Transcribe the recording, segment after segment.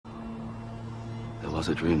was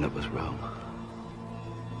a dream that was wrong.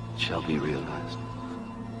 It shall be realized.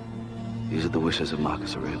 These are the wishes of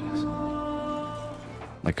Marcus Aurelius.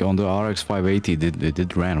 Like on the RX 580, it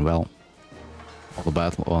did ran well. On the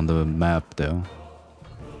battle on the map though.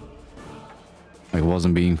 Like it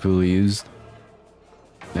wasn't being fully used.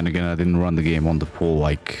 Then again, I didn't run the game on the full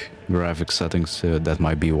like graphics settings, so that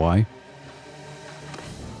might be why.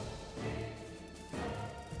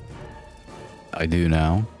 I do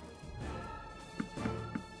now.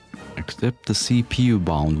 Except the CPU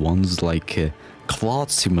bound ones like cloud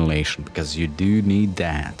simulation, because you do need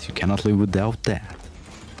that. You cannot live without that.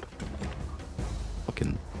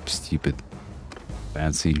 Fucking stupid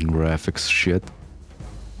fancy graphics shit.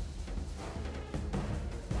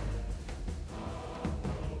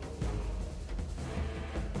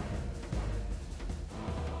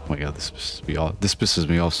 Oh my god, this pisses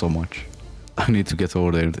me off so much. I need to get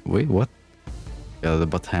over there. Wait, what? Yeah, the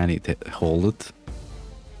botany hold it.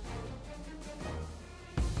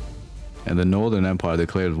 And the Northern Empire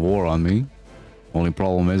declared war on me. Only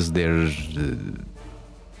problem is there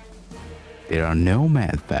are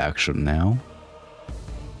nomad faction now.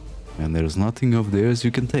 And there's nothing of theirs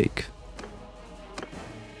you can take.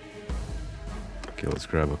 Okay, let's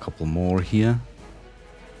grab a couple more here.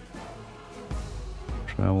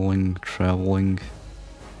 Traveling.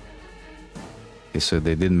 Okay, so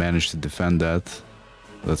they did manage to defend that.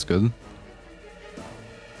 That's good.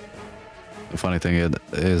 The funny thing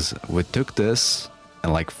is, we took this,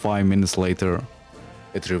 and like 5 minutes later,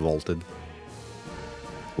 it revolted.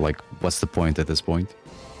 Like, what's the point at this point?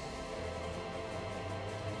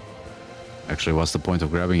 Actually, what's the point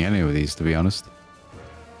of grabbing any of these, to be honest?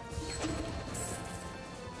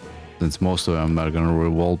 Since most of them are gonna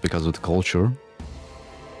revolt because of the culture.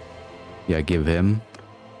 Yeah, give him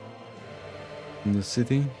in the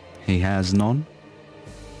city. He has none.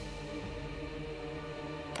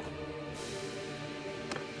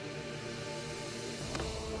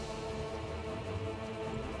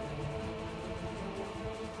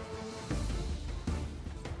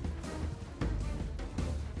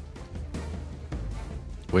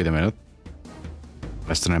 Wait a minute.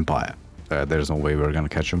 Western Empire. There's no way we're gonna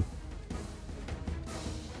catch him.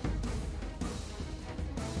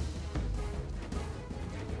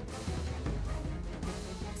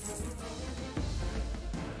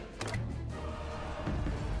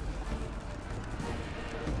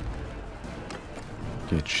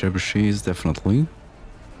 Okay, trebuchets definitely.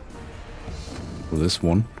 For this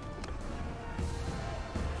one.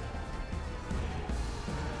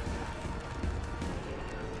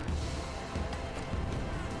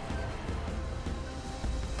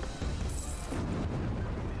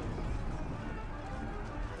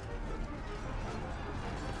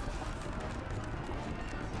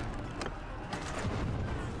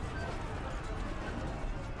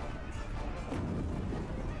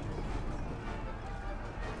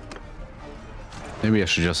 Maybe I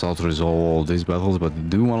should just auto-resolve all these battles, but I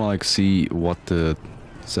do want to like see what the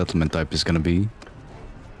settlement type is gonna be.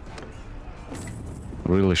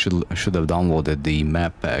 Really should have downloaded the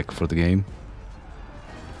map pack for the game.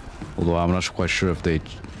 Although I'm not quite sure if they... I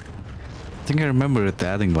think I remember it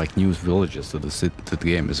adding like new villages to the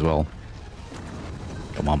game as well.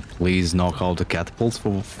 Come on, please knock out the catapults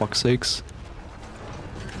for fuck's sakes.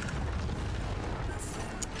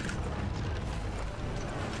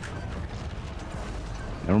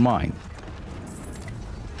 Never mind.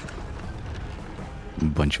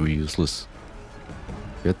 Bunch of useless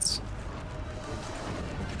bits.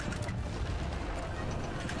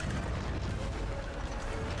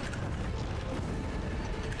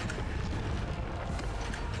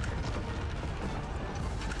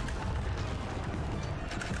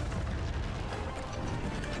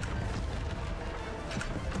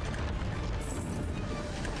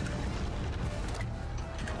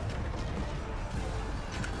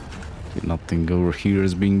 Nothing over here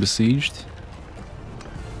is being besieged.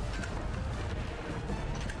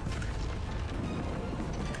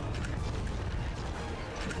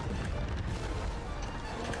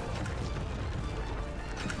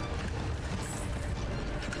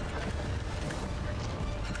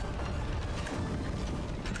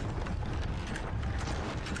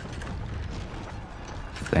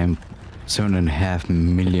 Damn, 7.5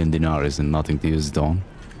 million dinars and nothing to use it on.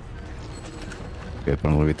 Okay,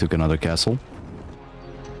 apparently we took another castle.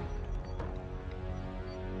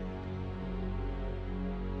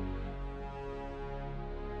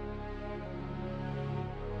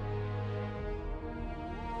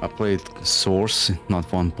 I played Source, not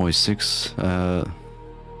 1.6.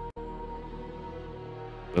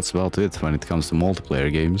 That's about it when it comes to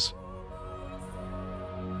multiplayer games.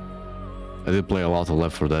 I did play a lot of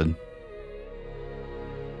Left 4 Dead.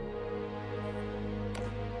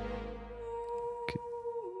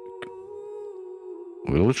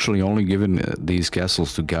 We're literally only giving these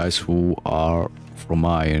castles to guys who are from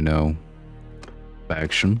my, you know,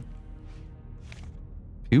 faction.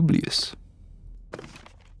 Publius.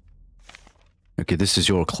 Okay, this is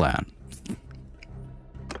your clan.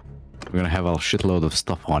 We're gonna have a shitload of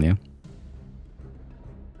stuff on you.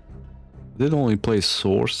 I did only play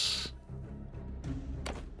Source.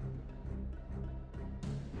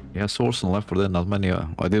 Yeah, Source and Left 4 Dead, not many.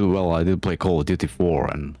 I did play Call of Duty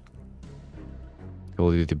 4 and Call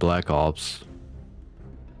of Duty Black Ops.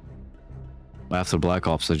 After Black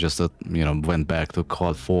Ops, I just, you know, went back to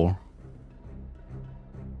COD 4.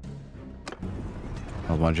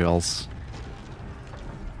 Not much else.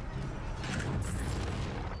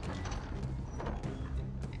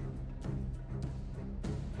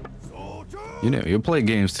 You know, you play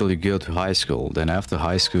games till you go to high school. Then after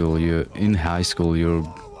high school, you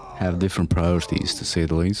have different priorities, to say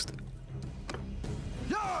the least.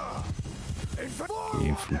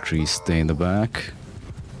 Infantry stay in the back.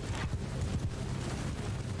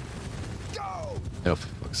 Oh, for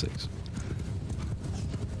fuck's sakes.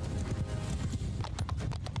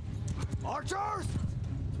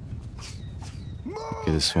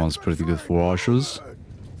 Okay, this one's pretty good for archers.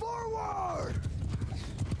 Forward!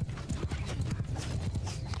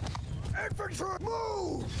 Infantry,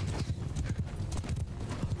 move!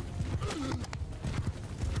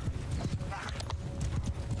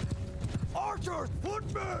 Archers,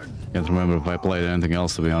 footmen! Can't remember if I played anything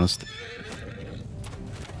else, to be honest.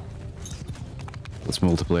 Let's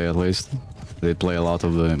multiplayer at least. They play a lot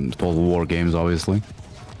of the Total War games, obviously.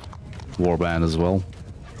 Warband as well.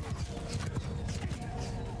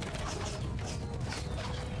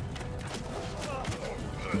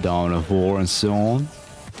 Dawn of War and so on.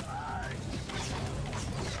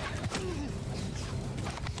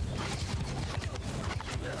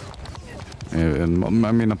 And,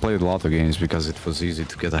 I mean, I played a lot of games because it was easy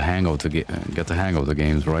to get the hang of the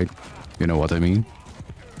games, right? You know what I mean?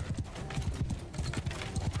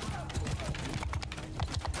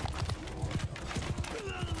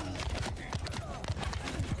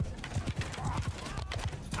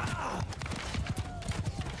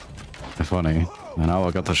 Funny. And now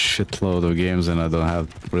I got a shitload of games and I don't have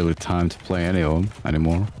really time to play any of them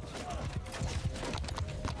anymore.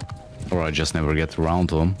 Or I just never get around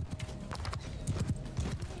to them.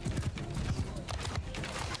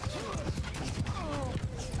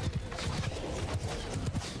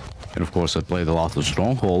 And of course I played a lot of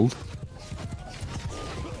Stronghold,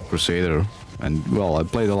 Crusader, and well, I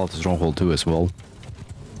played a lot of Stronghold 2 as well.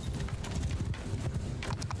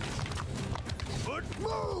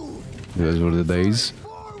 Those were the days.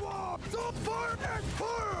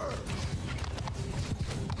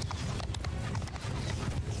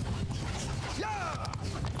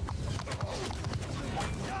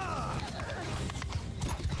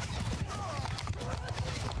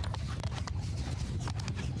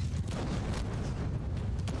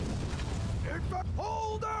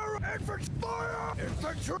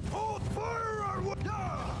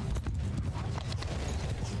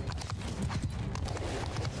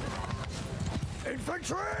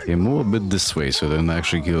 Okay, move a bit this way so they don't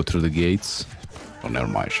actually go through the gates. Oh, never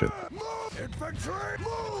mind, shit.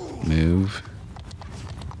 Move.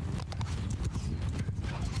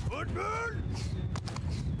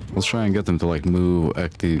 Let's try and get them to like move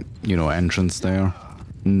at the, you know, entrance there.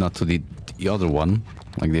 Not to the other one,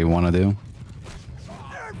 like they want to do.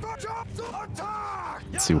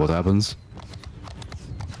 Let's see what happens.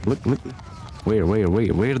 Look.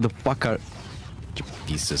 Where the fuck are you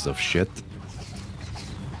pieces of shit?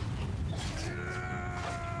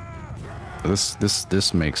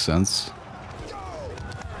 This makes sense.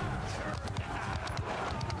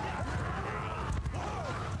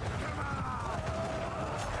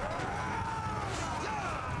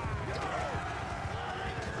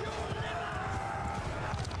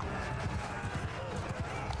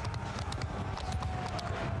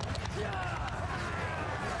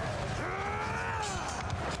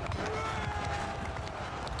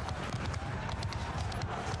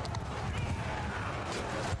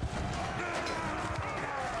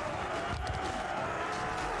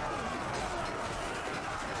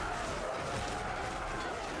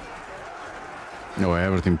 No,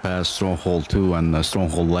 everything past Stronghold 2 and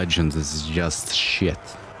Stronghold Legends is just shit.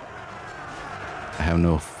 I have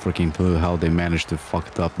no freaking clue how they managed to fuck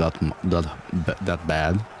it up that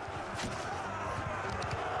bad.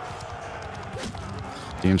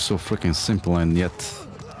 Game's so freaking simple and yet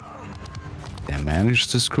they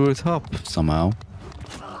managed to screw it up somehow.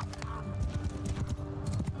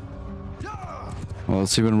 Well,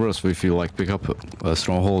 it's even worse if you like pick up a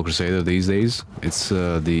Stronghold Crusader these days. It's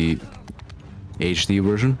the HD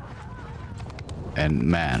version. And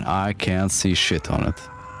man, I can't see shit on it.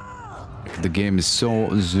 The game is so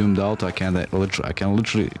zoomed out, I can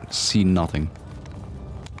literally see nothing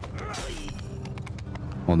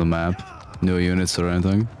on the map. No units or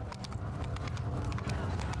anything.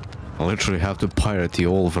 I literally have to pirate the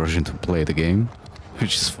old version to play the game,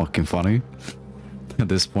 which is fucking funny at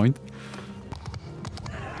this point.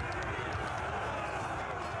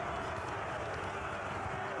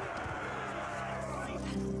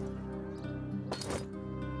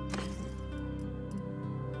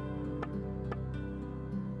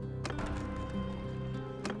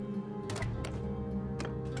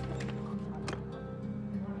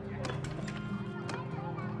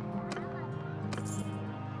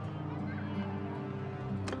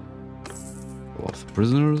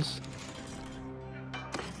 Prisoners.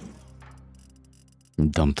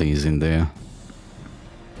 Dumb things in there.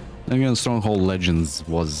 Again, Stronghold Legends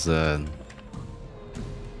was kind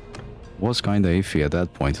of iffy at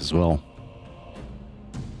that point as well.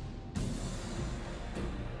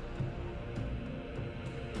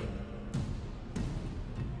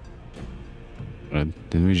 Right,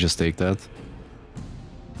 didn't we just take that?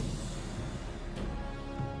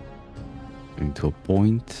 Going to a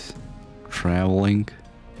point. Traveling.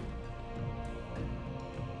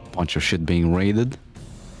 Bunch of shit being raided.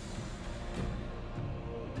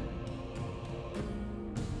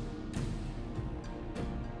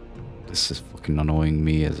 This is fucking annoying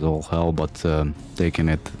me as all hell, but taking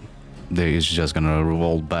it there is just gonna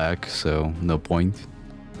revolt back, so no point.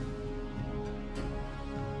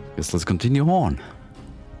 Guess let's continue on.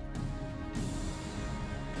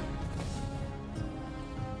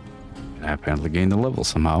 I apparently gained a level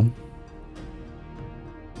somehow.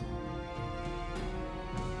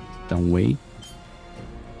 Don't wait.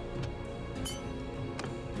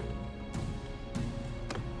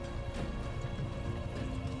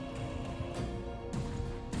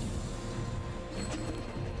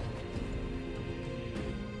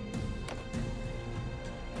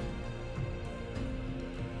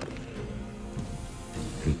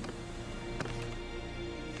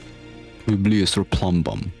 Publius or Plum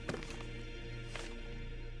Bum.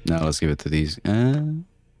 Now let's give it to these.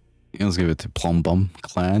 Let's give it to Plum Bum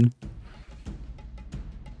clan.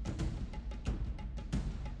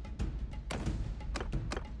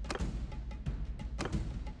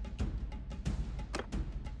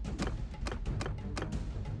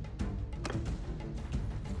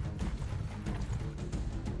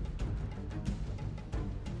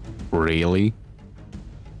 Really?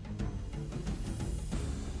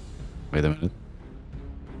 Wait a minute.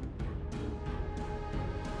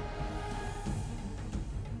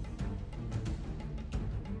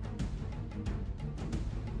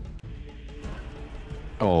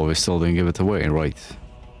 Oh, we still didn't give it away, right?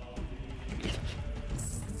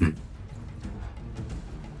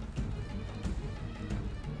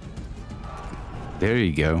 There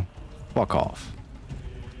you go. Fuck off.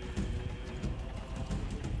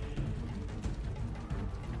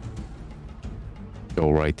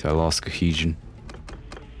 All right, I lost cohesion.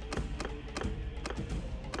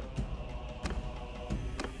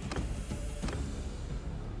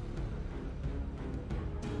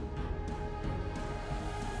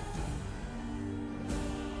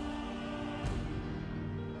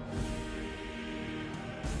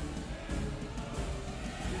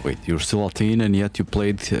 Wait, you're still a teen and yet you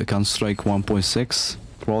played Counter-Strike 1.6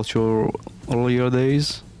 throughout your earlier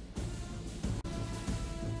days?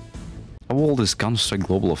 How old is Counter-Strike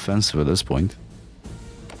Global Offensive at this point?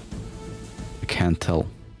 I can't tell.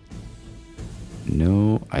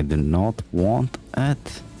 No, I do not want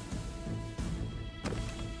it.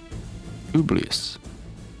 Publius.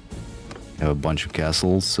 Have a bunch of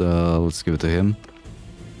castles, let's give it to him.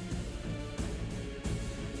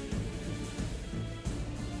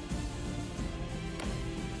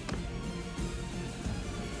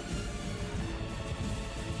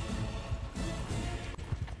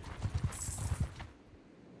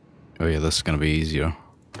 Oh yeah, that's gonna be easier.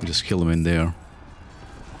 Just kill him in there.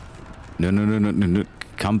 No, no, no, no, no, no.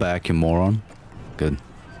 Come back, you moron. Good.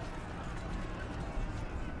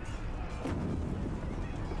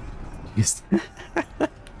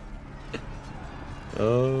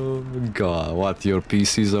 Oh god, what? Your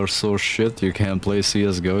PCs are so shit you can't play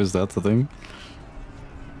CSGO? Is that the thing?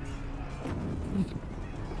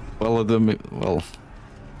 Well, well,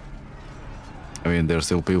 I mean, there's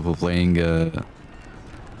still people playing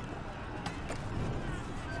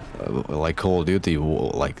like Call of Duty,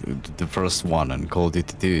 like the first one, and Call of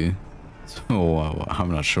Duty 2. So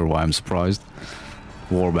I'm not sure why I'm surprised.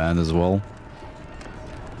 warband as well.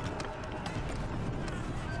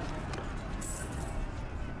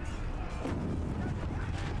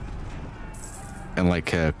 And like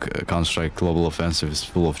Counter-Strike Global Offensive is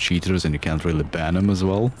full of cheaters and you can't really ban them as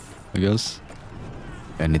well, I guess.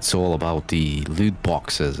 And it's all about the loot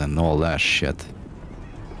boxes and all that shit.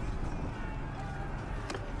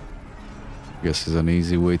 I guess it's an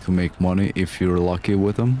easy way to make money if you're lucky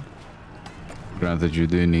with them. Granted, you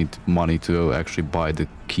do need money to actually buy the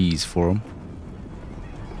keys for them.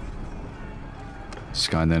 It's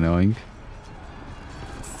kinda annoying.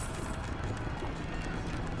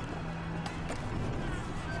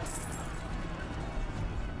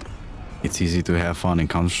 It's easy to have fun in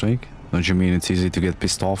Counter-Strike? Don't you mean it's easy to get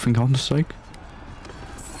pissed off in Counter-Strike?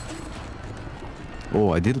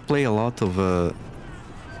 Oh, I did play a lot of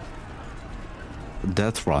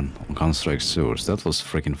Death Run on Counter-Strike Source. That was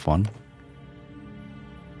freaking fun.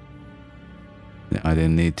 I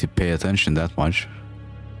didn't need to pay attention that much.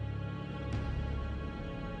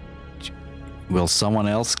 Will someone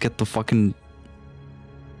else get the fucking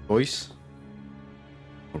choice?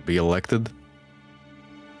 Or be elected?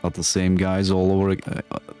 Not the same guys all over.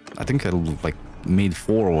 I think I like made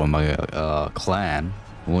 4 of my clan.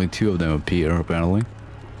 Only 2 of them appear apparently.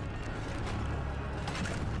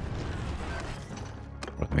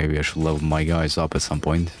 Or maybe I should level my guys up at some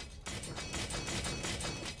point.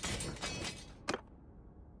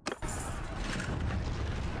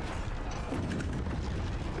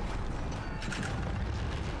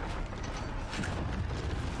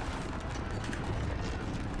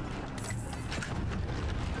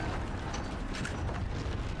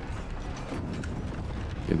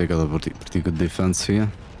 They got a pretty good defense here.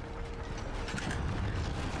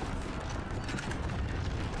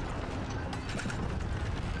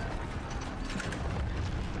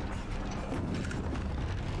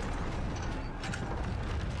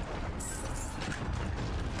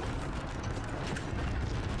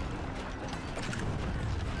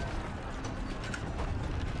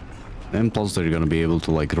 And plus they're gonna be able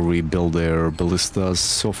to like rebuild their ballistas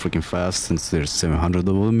so freaking fast since there's 700 of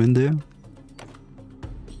them in there.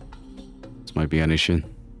 Might be an issue.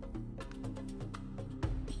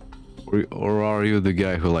 Or are you the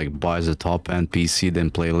guy who like buys a top-end PC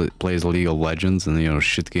then plays League of Legends and, you know,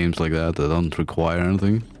 shit games like that that don't require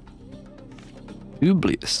anything?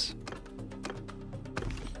 Dubious.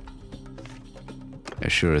 Yeah,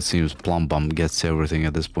 sure, it seems Plum Bum gets everything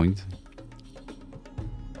at this point.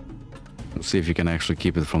 We'll see if you can actually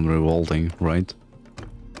keep it from revolting, right?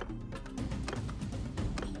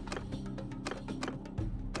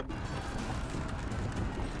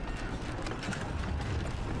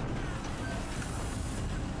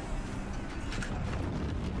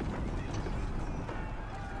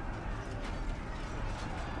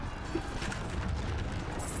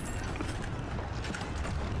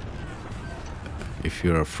 If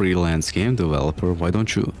you're a freelance game developer, why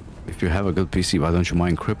don't you, if you have a good PC, why don't you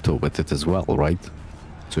mine crypto with it as well, right?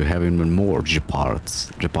 So you have even more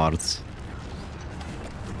Gepards.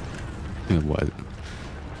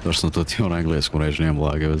 Zašto to ti na engleskom reći, nemam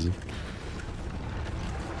blage veze.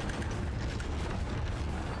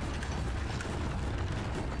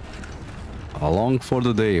 Along for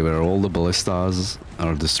the day where all the ballistas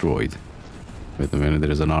are destroyed. Wait a minute,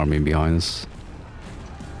 there is an army behind us.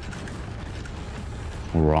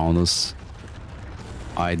 Around us.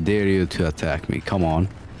 I dare you to attack me, come on.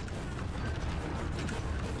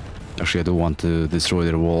 Actually, I do want to destroy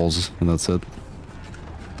their walls, and that's it.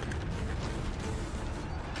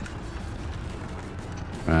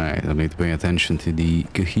 Alright, I need to pay attention to the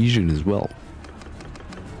cohesion as well.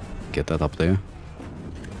 Get that up there.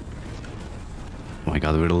 Oh my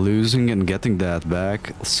god, we're losing, and getting that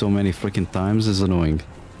back so many freaking times is annoying.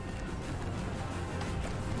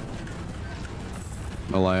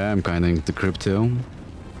 Well, I am kinda into crypto.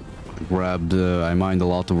 I mined a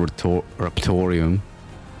lot of Raptorium.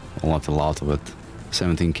 Well, not a lot of it.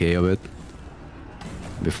 17k of it.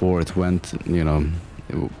 Before it went, you know,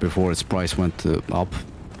 before its price went up.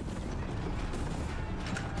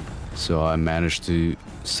 So I managed to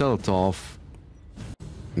sell it off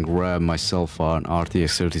and grab myself an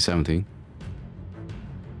RTX 3070.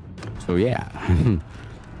 So yeah.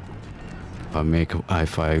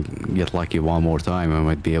 If I get lucky one more time, I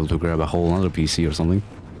might be able to grab a whole other PC or something.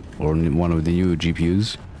 Or one of the new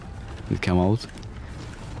GPUs that come out.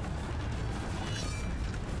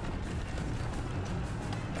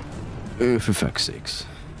 For fuck's sakes.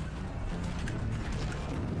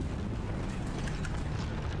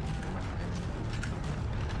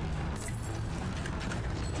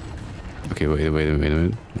 Okay, wait a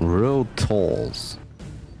minute. Road tolls.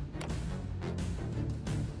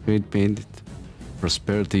 Paid.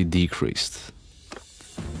 Prosperity decreased.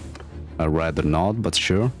 I'd rather not, but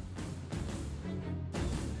sure.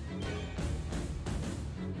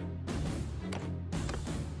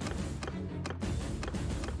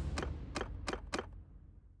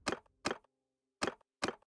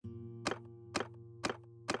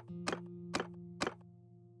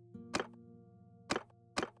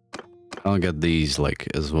 I'll get these like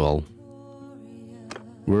as well.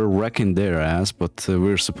 We're wrecking their ass, but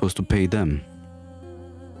we're supposed to pay them.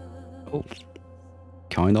 Oh,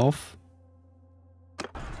 kind of.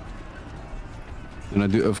 And I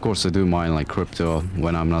do, of course, I do mine like crypto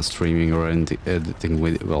when I'm not streaming or editing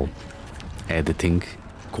with, well, editing,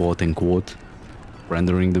 quote unquote,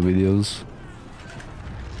 rendering the videos.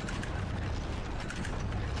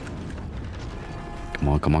 Come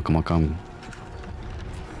on, come on, come on, come on.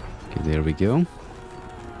 Okay, there we go.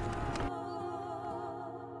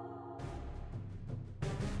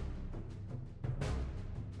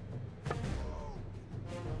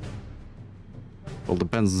 Well,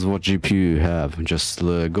 depends what GPU you have. Just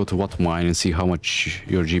go to what mine and see how much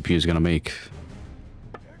your GPU is gonna make.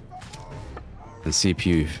 And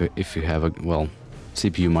CPU, if you have a, well,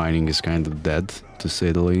 CPU mining is kind of dead, to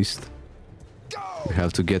say the least. You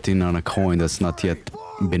have to get in on a coin that's not yet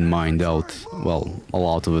been mined out. Well, a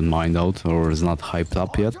lot of it mined out, or is not hyped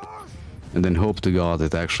up yet. And then hope to God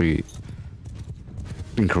it actually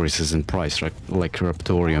increases in price, like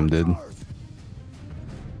Raptorium did.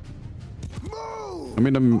 I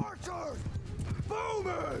mean,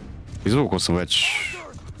 izvukao sam već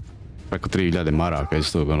preko 3000 maraka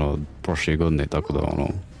iz tog, ono, prošle godine, tako da, ono,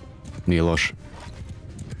 nije loše.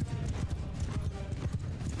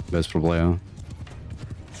 Bez problema.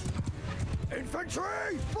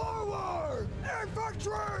 Infantry, forward!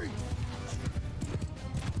 Infantry!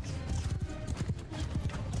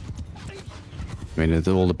 I mean, it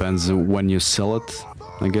all depends when you sell it,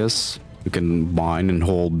 I guess. You can mine and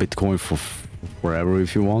hold Bitcoin for forever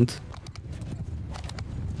if you want.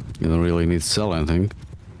 You don't really need to sell anything.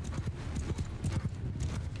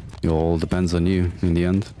 It all depends on you in the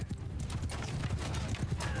end.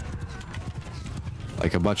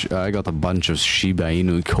 Like I got a bunch of Shiba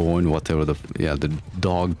Inu coin, whatever the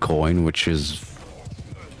dog coin, which is,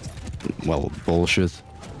 well, bullshit.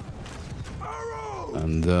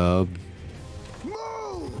 And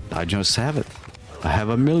I just have it. I have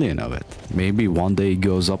 1 million of it. Maybe one day it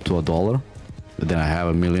goes up to $1, but then I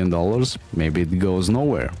have $1 million. Maybe it goes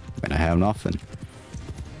nowhere and I have nothing.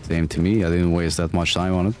 Same to me. I didn't waste that much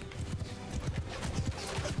time on it,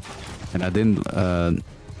 and I didn't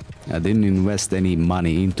invest any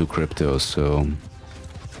money into crypto. So,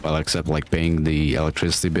 well, except like paying the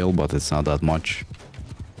electricity bill, but it's not that much.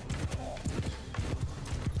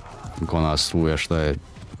 Kod nas struja šta je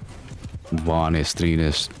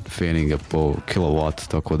 12-13 feninga po kilovat,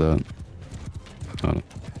 tako da ono.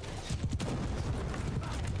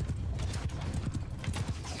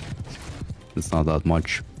 It's not that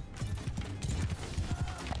much.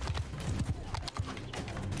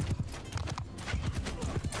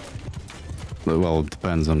 But, well, it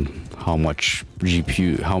depends on how much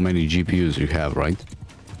GPU, how many GPUs you have, right?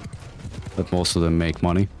 But most of them make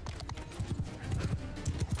money.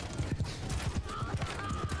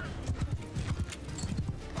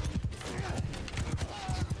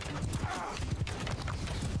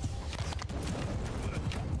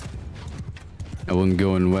 I wouldn't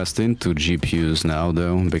go invest into GPUs now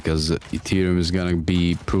though, because Ethereum is gonna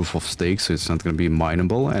be proof of stake, so it's not gonna be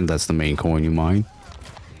mineable, and that's the main coin you mine.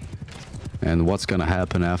 And what's gonna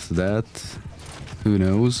happen after that, who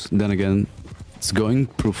knows? Then again, it's going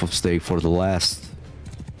proof of stake for the last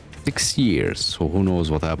 6 years, so who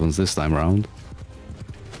knows what happens this time around.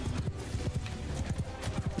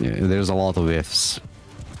 Yeah, there's a lot of ifs.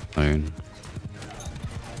 I mean,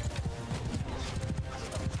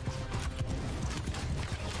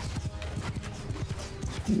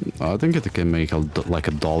 I think it can make like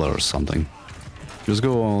 $1 or something. Just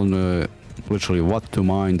go on literally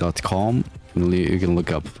whattomine.com and you can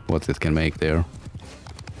look up what it can make there.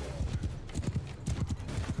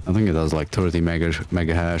 I think it does like 30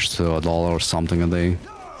 mega hash, so $1 or something a day,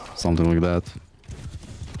 something like that.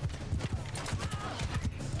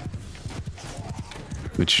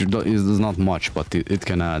 Which is not much, but it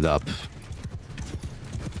can add up.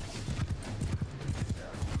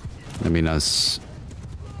 I mean, as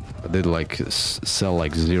I did like sell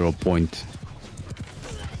like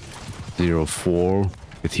 0.04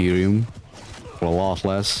 Ethereum for a lot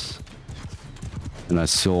less, and I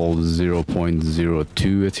sold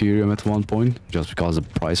 0.02 Ethereum at one point just because the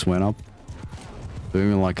price went up. So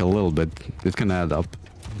even like a little bit, it can add up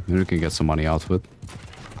and you can get some money out of it.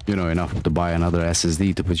 you know, enough to buy another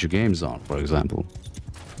SSD to put your games on, for example.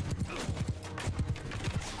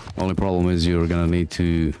 Only problem is you're gonna need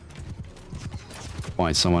to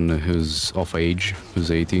find someone who's of age,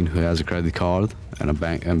 who's 18, who has a credit card and a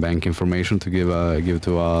bank information to give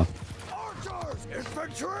to a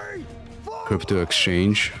crypto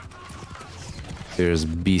exchange. There's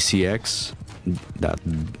BCX, that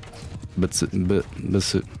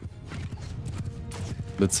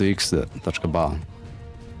BCX.ba.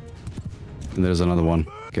 And there's another one.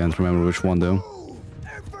 Can't remember which one though.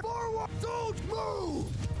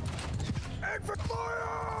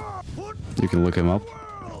 You can look him up.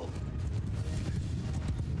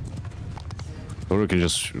 Or you can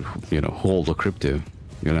just, you know, hold the crypto,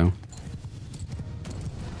 you know?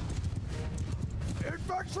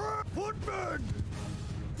 Footmen!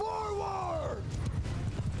 Forward!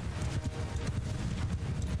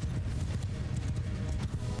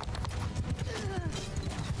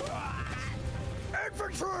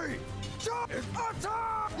 Infantry! Jump!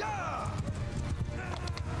 Attack! Yeah!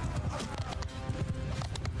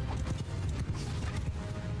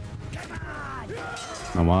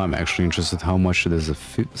 Now I'm actually interested how much does a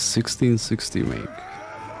 1660 make?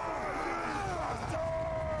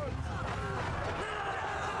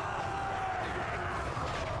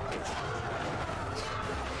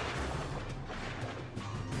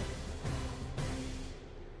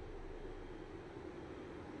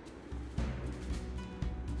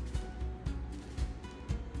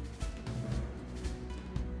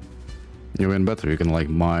 Even better, you can like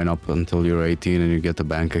mine up until you're 18 and you get a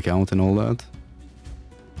bank account and all that.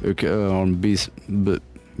 Okay, on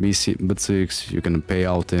BC6 you can pay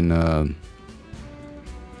out in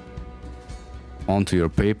onto your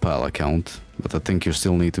PayPal account, but I think you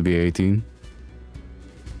still need to be 18.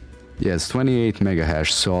 Yeah, it's 28 mega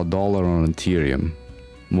hash, so $1 on Ethereum,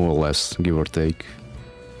 more or less, give or take.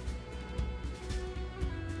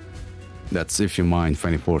 That's if you mine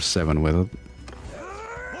 24/7 with it.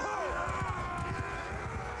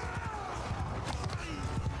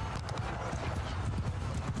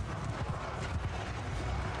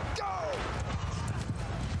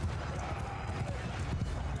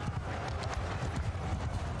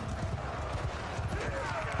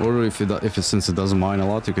 Or since it doesn't mine a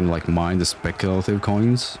lot, you can like mine the speculative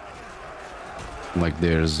coins. Like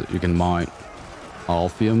you can mine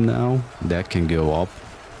Alphium now, that can go up.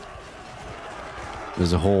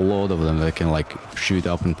 There's a whole load of them that can like shoot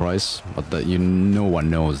up in price, but no one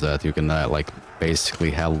knows that you can like basically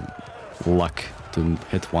have luck to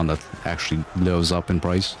hit one that actually blows up in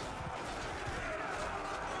price.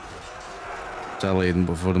 Sadly,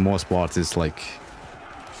 for the most part, it's like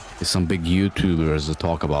some big YouTubers that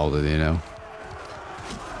talk about it, you know.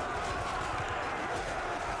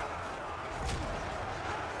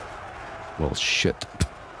 Well, shit.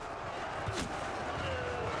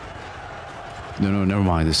 No, never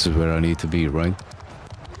mind. This is where I need to be, right?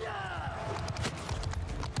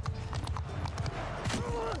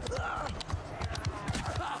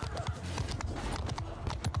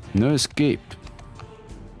 No escape.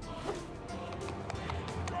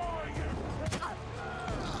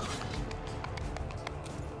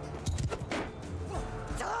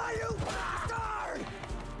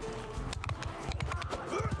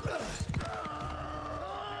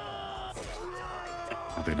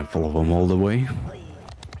 I'm gonna follow them all the way.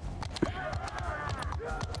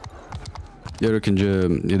 Yeah,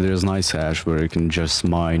 there's nice hash where you can just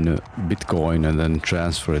mine Bitcoin and then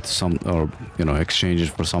transfer it to or you know, exchange it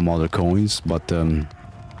for some other coins, but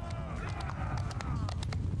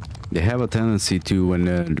they have a tendency to, when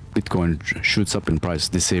Bitcoin shoots up in price,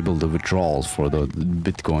 disable the withdrawals for the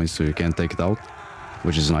Bitcoin, so you can't take it out,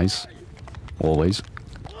 which is nice, always.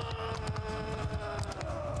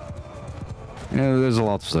 Yeah, there's a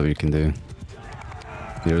lot of stuff you can do.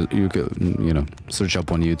 You can, you know, search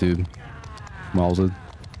up on YouTube about it.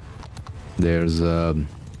 There's Son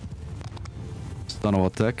of a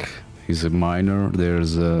Tech, he's a miner.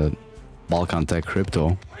 There's Balkan Tech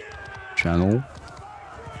Crypto channel,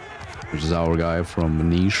 which is our guy from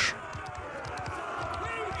Niche.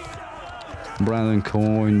 Brandon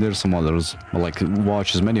Coin, there's some others. But like,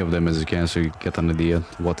 watch as many of them as you can so you get an idea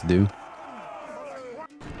what to do.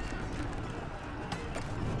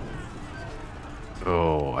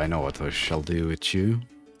 Oh, I know what I shall do with you.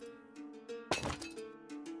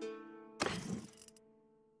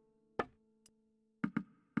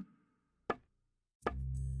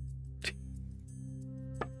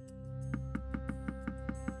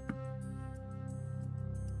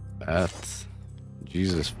 Fat.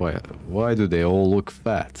 Jesus, why do they all look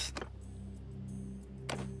fat?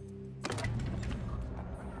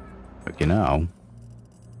 Okay, now.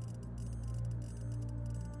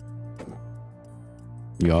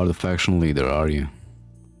 You are the faction leader, are you?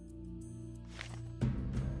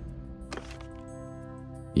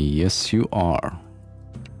 Yes, you are.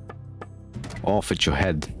 Off at your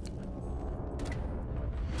head.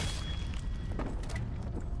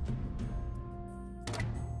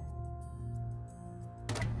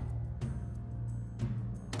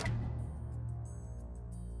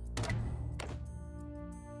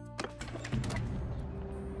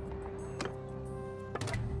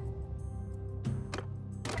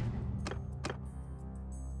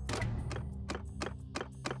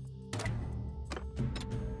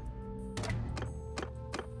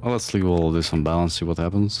 Well, let's leave all of this on balance, see what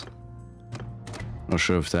happens. Not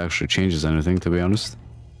sure if it actually changes anything, to be honest.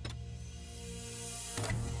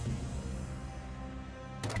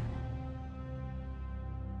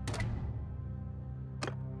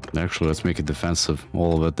 Actually, let's make it defensive.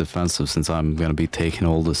 All of it defensive, since I'm gonna be taking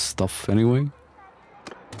all this stuff anyway.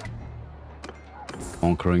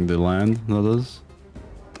 Conquering the land, that is.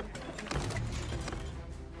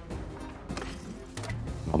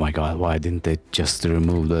 Oh my god, why didn't they just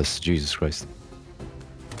remove this? Jesus Christ.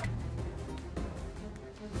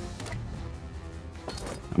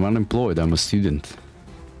 I'm unemployed, I'm a student.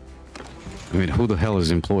 I mean, who the hell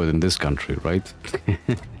is employed in this country, right?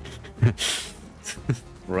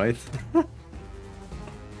 Right?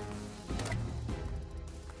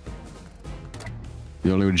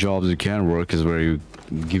 The only jobs you can work is where you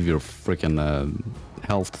give your freaking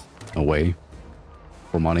health away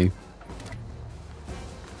for money.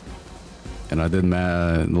 And I did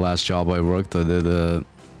the last job I worked, I did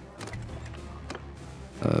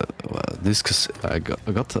discus. I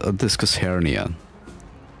got a discus hernia.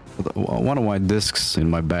 One of my discs in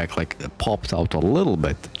my back like popped out a little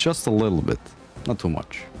bit, just a little bit, not too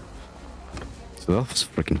much. So that was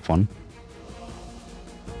freaking fun.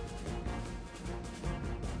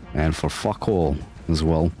 And for fuck all as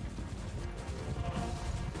well.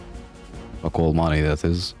 Fuck all money, that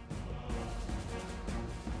is.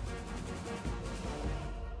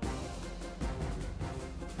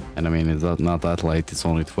 And I mean, it's not that late, it's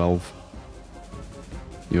only 12.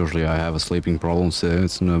 Usually I have a sleeping problem, so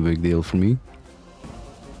it's no big deal for me.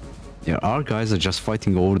 Yeah, our guys are just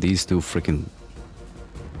fighting over these two freaking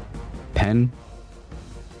pen.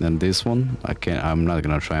 Then this one, I'm not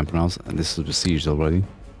gonna try and pronounce it. And this is besieged already.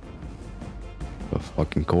 Of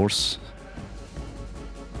fucking course.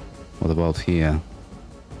 What about here?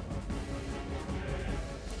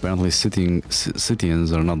 Apparently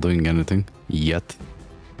citizens are not doing anything yet.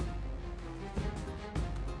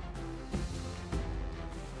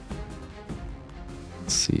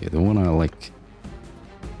 Let's see, the one I like.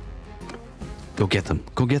 Go get them,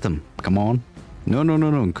 go get them, come on. No,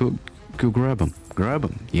 go grab them, grab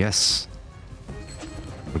them, yes.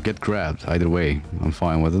 Or get grabbed, either way, I'm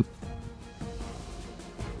fine with it.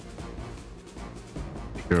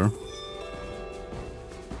 Sure.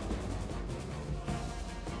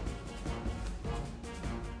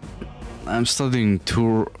 I'm studying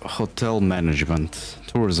tourism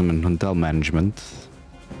and hotel management.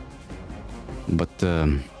 But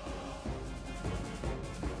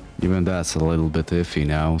even that's a little bit iffy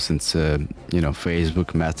now, since you know,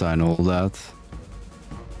 Facebook, Meta, and all that.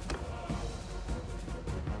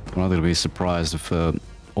 I'm not gonna be surprised if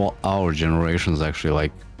all our generations actually,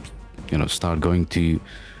 like, you know, start going to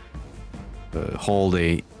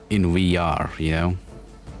holiday in VR, you know,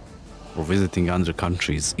 or visiting other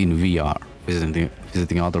countries in VR,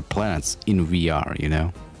 visiting other planets in VR, you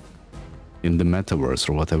know, in the metaverse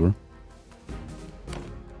or whatever.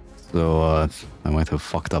 So I might have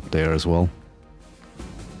fucked up there as well,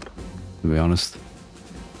 to be honest.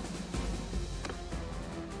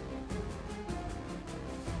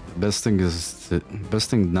 Best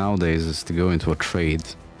thing nowadays is to go into a trade.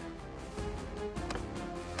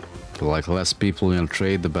 So, like, less people in a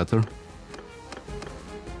trade, the better.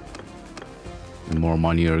 The more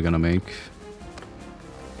money you're gonna make.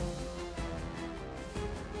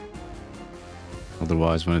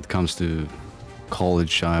 Otherwise, when it comes to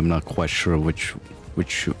college, I'm not quite sure which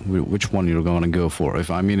one you're gonna go for. If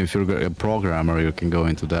you're a programmer, you can go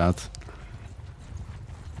into that.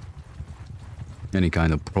 Any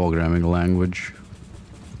kind of programming language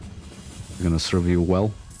is gonna serve you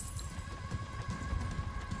well.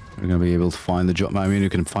 You're gonna be able to find the job. I mean, you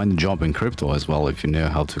can find the job in crypto as well if you know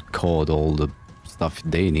how to code all the stuff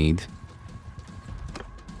they need.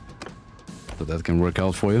 So that can work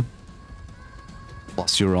out for you.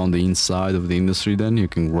 Plus, you're on the inside of the industry. Then you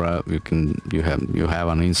can grab. You have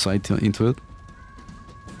an insight into it.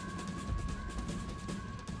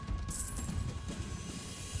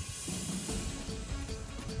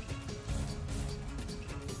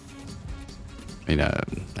 mean,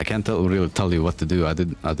 I can't really tell you what to do. I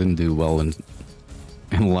didn't do well in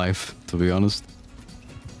life, to be honest.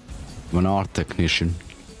 I'm an art technician,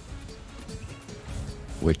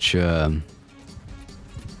 which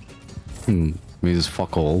means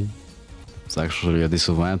fuck all. It's actually a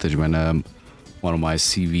disadvantage when one of my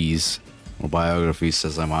CVs or biographies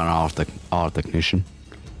says I'm an art technician.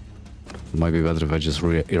 It might be better if I just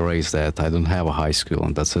erase that. I don't have a high school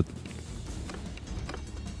and that's it.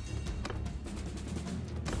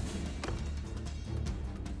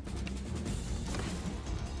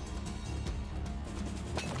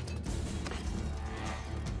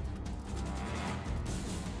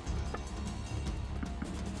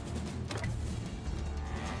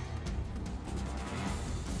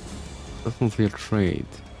 Definitely a trade.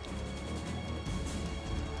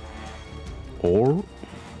 Or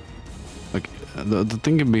like the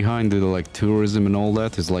thinking behind the like tourism and all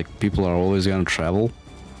that is like people are always gonna travel.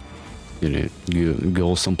 You know, you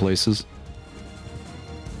go some places.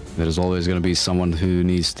 There's always gonna be someone who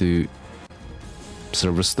needs to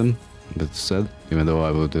service them. That's said. Even though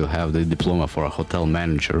I would have the diploma for a hotel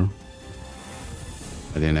manager.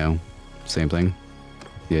 But you know, same thing.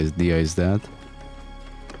 The idea is that.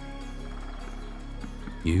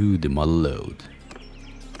 You the mother load.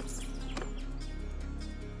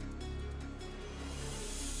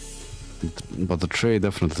 But the trade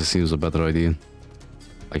definitely seems a better idea.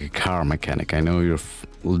 Like a car mechanic. I know you're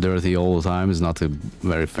dirty all the time. It's not a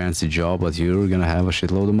very fancy job, but you're gonna have a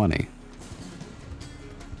shitload of money.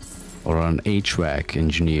 Or an HVAC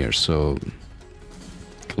engineer, so...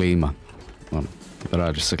 Klima.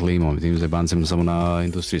 Rađe sa klimom, tim se bancim samo na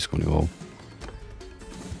industrijskom nivou.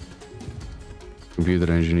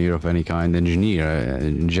 Computer engineer of any kind, engineer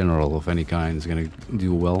in general of any kind is gonna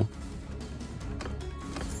do well.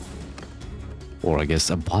 Or I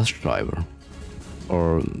guess a bus driver.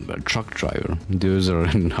 Or a truck driver. Those are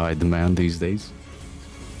in high demand these days.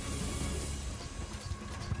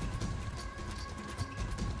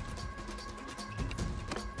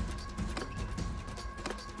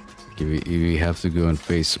 We have to go and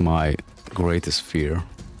face my greatest fear.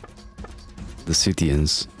 The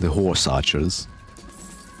Scythians, the horse archers.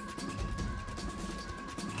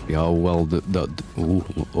 Yeah, well,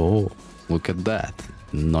 oh, look at that.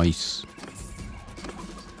 Nice.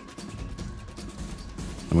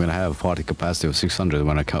 I'm gonna have a party capacity of 600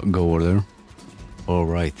 when I go over there.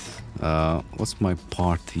 Alright, what's my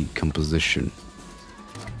party composition?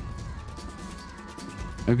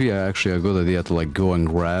 Maybe actually a good idea to like go and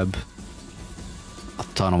grab a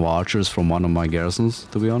ton of archers from one of my garrisons,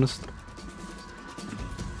 to be honest.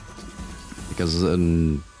 Because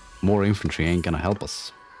more infantry ain't gonna help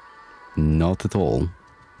us. Not at all.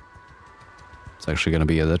 It's actually gonna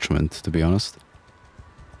be a detriment, to be honest.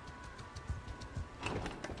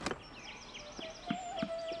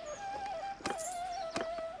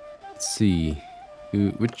 Let's see.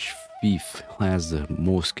 Which fief has the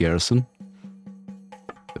most garrison?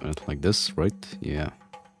 Like this, right? Yeah.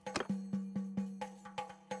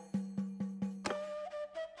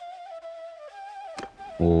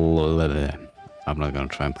 I'm not gonna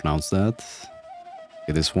try and pronounce that.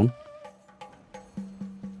 Okay, this one.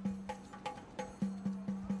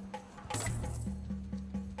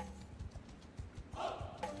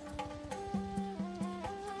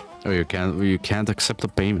 Oh, you can't accept a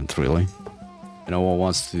payment, really. No one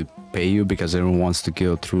wants to pay you because everyone wants to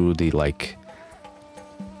go through the like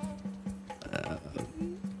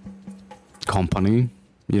company,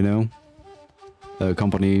 you know,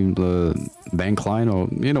 company bank line, or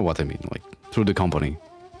you know what I mean, like through the company,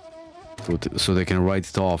 so they can write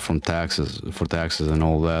it off from taxes and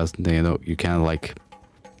all that. They, you know, you can't like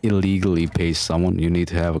illegally pay someone. You need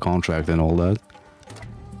to have a contract and all that.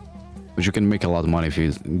 But you can make a lot of money if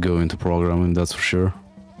you go into programming, that's for sure.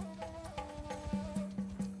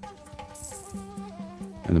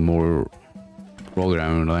 And the more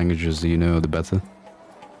programming languages you know, the better.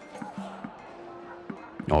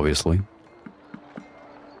 Obviously.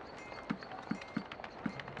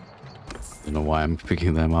 Don't know why I'm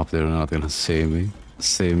picking them up, they're not gonna save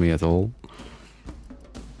me at all.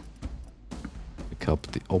 Pick up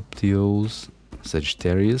the Optios,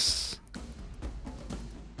 Sagittarius,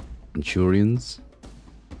 Centurions.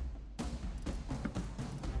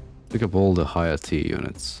 Pick up all the higher T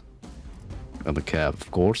units. And the cab, of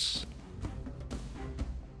course.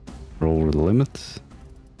 Roll over the limit.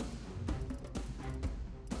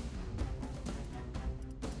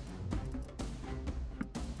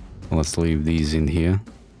 Let's leave these in here.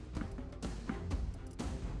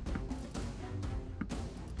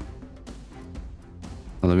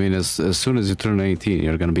 Well, I mean, as soon as you turn 18,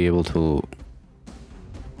 you're gonna be able to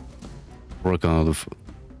work on the...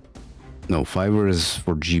 No, Fiverr is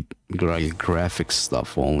for graphics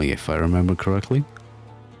stuff only, if I remember correctly.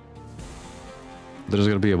 There's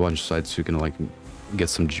gonna be a bunch of sites you can like get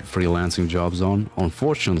some freelancing jobs on.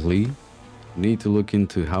 Unfortunately, you need to look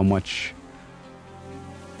into how much...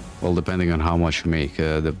 Well, depending on how much you make,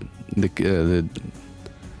 you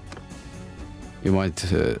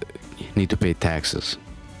might need to pay taxes.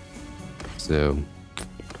 So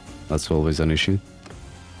that's always an issue.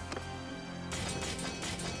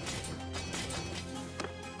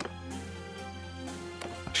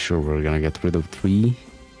 Sure, we're gonna get rid of 3.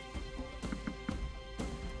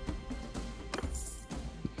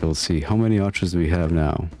 Let's see, how many archers do we have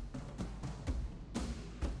now?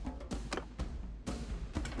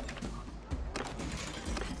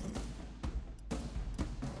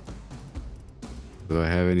 Do I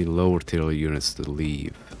have any lower tier units to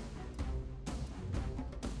leave?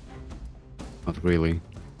 Not really.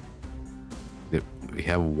 We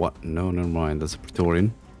have what? No, never mind. That's a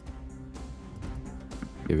Praetorian.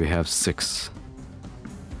 Okay, we have 6.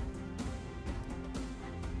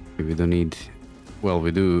 Okay, we don't need... Well,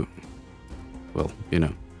 we do... Well, you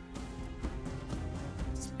know.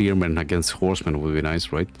 Spearmen against horsemen would be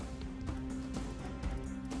nice, right?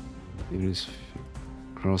 Here is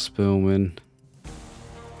crossbowmen.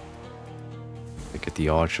 Look at the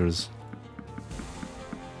archers.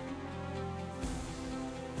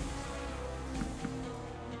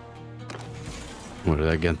 Where did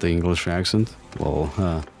I get the English accent?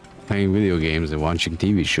 Well, playing video games and watching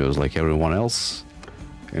TV shows like everyone else,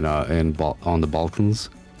 you know, on the Balkans.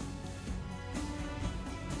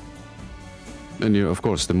 And you, of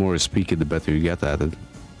course, the more you speak it, the better you get at it.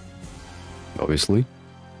 Obviously.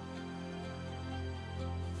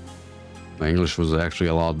 My English was actually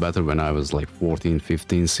a lot better when I was like 14,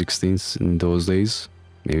 15, 16 in those days.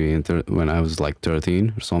 Maybe when I was like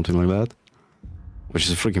 13 or something like that. Which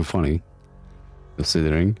is freaking funny,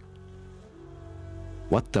 considering.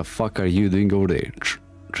 What the fuck are you doing over there?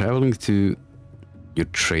 Traveling to... You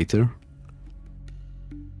traitor?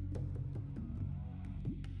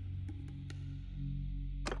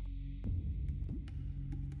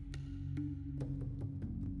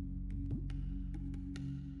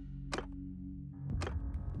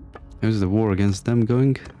 How's the war against them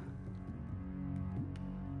going?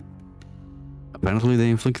 Apparently they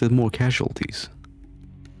inflicted more casualties.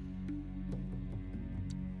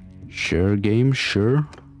 Sure, game, sure.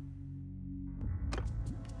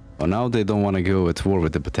 Oh, now they don't want to go at war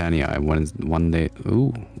with the Britannia. One day...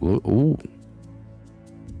 Ooh, ooh.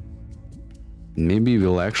 Maybe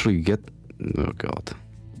we'll actually get... Oh, God.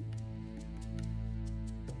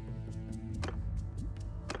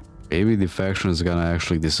 Maybe the faction is gonna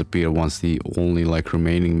actually disappear once the only, like,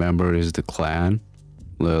 remaining member is the clan.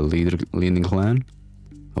 The leading clan.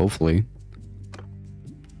 Hopefully.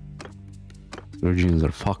 Virgins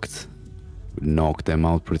are fucked. We knocked them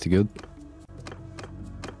out pretty good.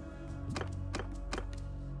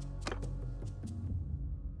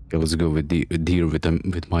 Okay, let's go with the deer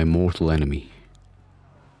with my mortal enemy.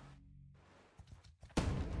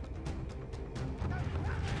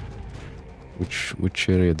 Which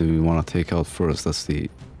area do we want to take out first? That's the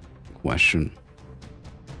question.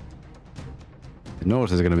 The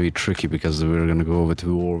north is gonna be tricky because we're gonna go over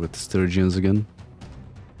to war with the Sturgians again.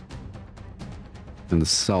 And the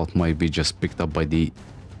south might be just picked up by the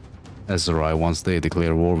Ezrai once they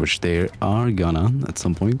declare war, which they are gonna at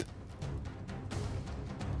some point.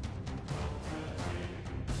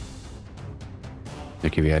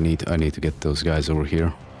 Okay, I need to get those guys over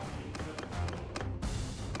here.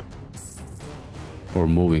 Or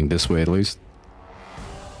moving this way at least.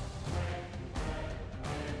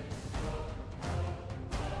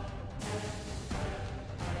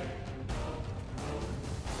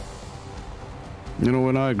 You know,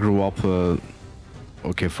 when I grew up,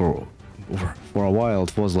 okay, for a while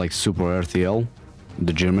it was like Super RTL,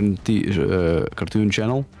 the German cartoon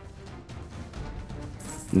channel.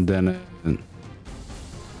 And then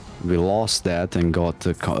we lost that and got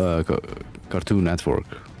Cartoon Network,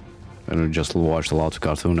 and we just watched a lot of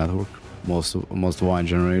Cartoon Network. Most of my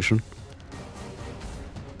generation.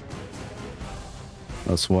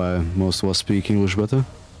 That's why most of us speak English better.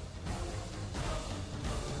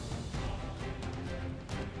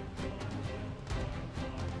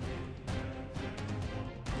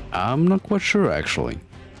 I'm not quite sure actually.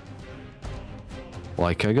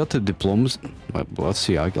 Like, I got the diplomas. Let's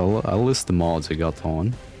see, I'll list the mods I got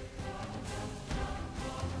on.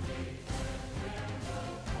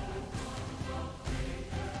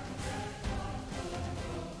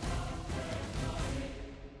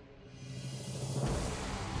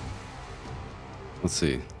 Let's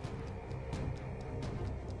see.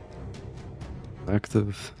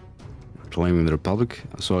 Active. Claiming the Republic.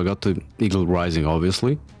 So I got the Eagle Rising,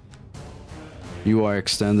 obviously. UI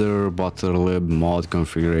extender, butterlib, mod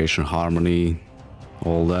configuration, harmony,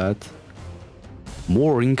 all that.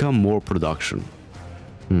 More income, more production.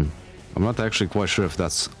 I'm not actually quite sure if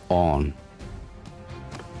that's on.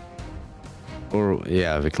 Or,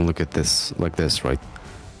 yeah, we can look at this like this, right?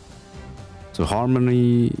 So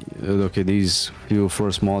harmony, okay, these few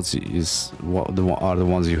first mods are the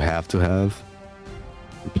ones you have to have.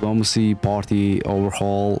 Diplomacy, party,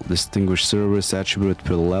 overhaul, distinguished service, attribute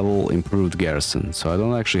per level, improved garrison. So I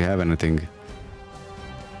don't actually have anything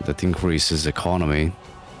that increases economy,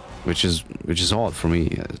 which is odd for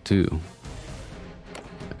me too.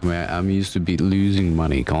 I mean, I'm used to be losing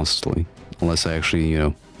money constantly, unless I actually, you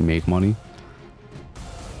know, make money.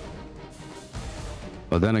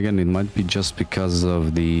 But then again, it might be just because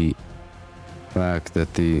of the fact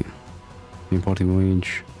that the importing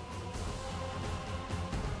wage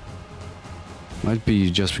might be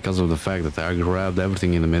just because of the fact that I grabbed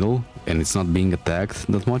everything in the middle and it's not being attacked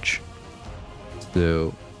that much.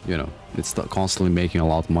 So, you know, it's constantly making a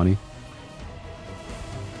lot of money.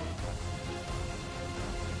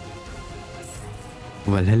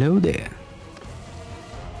 Well, hello there.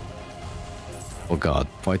 Oh god,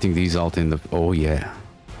 fighting these out in the... Oh yeah.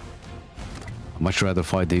 I'd much rather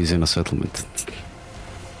fight these in a settlement. It's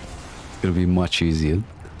gonna be much easier.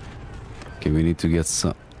 Okay, we need to get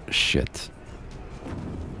some... Shit.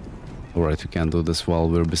 Alright, we can't do this while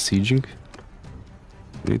we're besieging.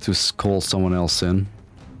 We need to call someone else in,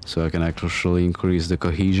 so I can actually increase the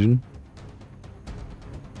cohesion.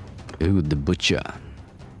 Ooh, the butcher.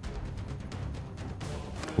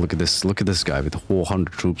 Look at this guy with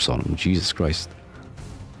 400 troops on him, Jesus Christ.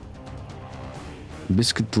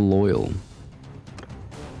 Biscuit Loyal.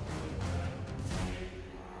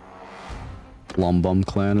 Plum Bum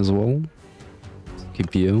Clan as well.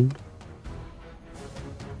 KPO.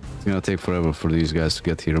 It's gonna take forever for these guys to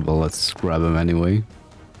get here, but let's grab them anyway.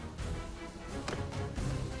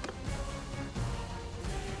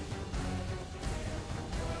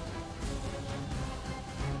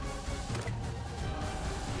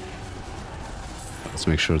 Let's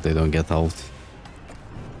make sure they don't get out.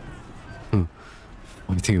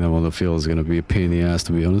 Fighting them on the field is gonna be a pain in the ass,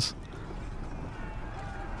 to be honest.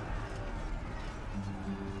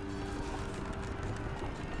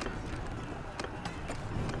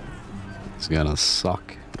 It's gonna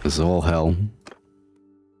suck as all hell.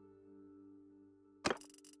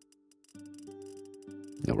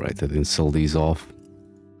 Alright, I didn't sell these off.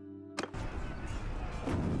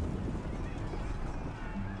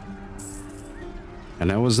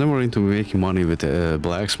 And I was never into making money with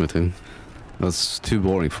blacksmithing. That's too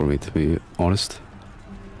boring for me, to be honest.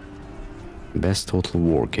 Best Total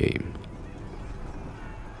War game.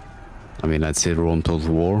 I mean, I'd say Rome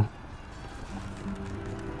Total War.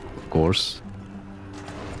 Of course.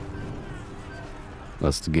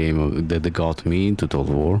 That's the game that got me into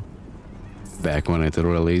Total War. Back when it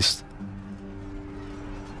released.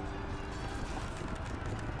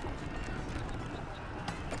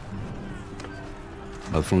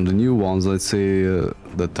 But from the new ones, I'd say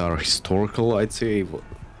that are historical, I'd say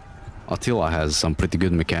Attila has some pretty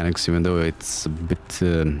good mechanics, even though it's a bit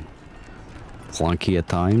clunky at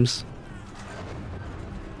times.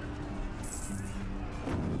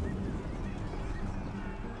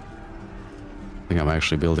 I think I'm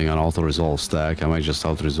actually building an auto-resolve stack. I might just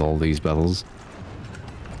auto-resolve these battles.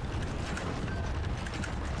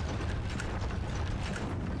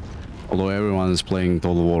 Although everyone is playing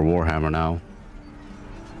Total War Warhammer now.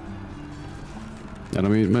 And I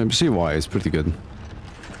mean, maybe see why, it's pretty good.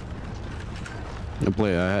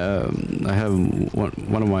 I have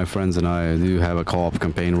one of my friends and I do have a co-op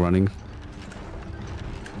campaign running.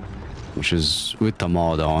 Which is with the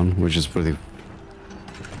mod on, which is pretty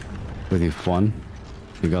fun.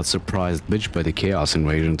 We got surprised bitch by the Chaos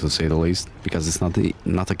Invasion, to say the least, because it's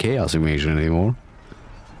not a Chaos Invasion anymore.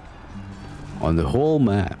 On the whole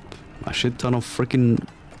map, a shit ton of freaking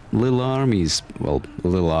little armies. Well,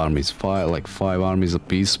 little armies, like five armies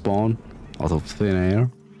apiece spawn out of thin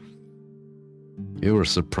air. You were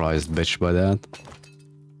surprised bitch by that.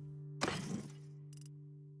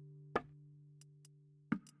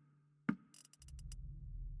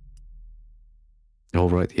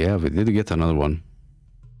 Alright, yeah, we did get another one.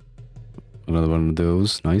 Another one of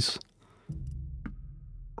those, nice.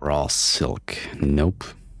 Raw silk, nope.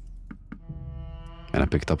 And I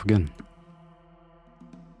picked up again.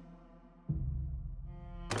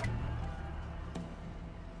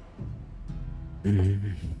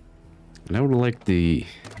 And I would like the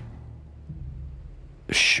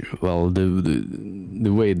well, the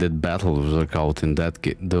way that battles work out in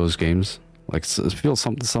those games, like it feels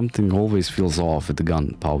something always feels off with the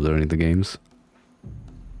gunpowder in the games,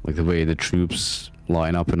 like the way the troops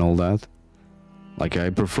line up and all that. Like I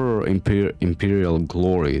prefer Imperial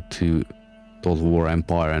Glory to Total War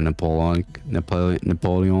Empire and Napoleon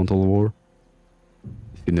Total War.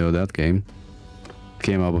 If you know that game,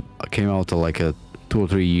 came out like 2 or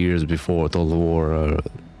 3 years before Total War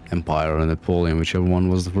Empire and Napoleon, whichever one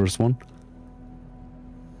was the first one.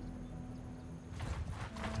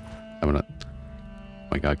 I'm not. Oh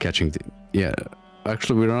my god, catching. Yeah,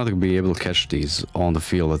 actually, we're not gonna be able to catch these on the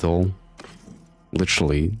field at all.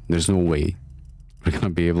 Literally, there's no way we're gonna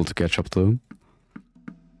be able to catch up to them.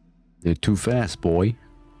 They're too fast, boy.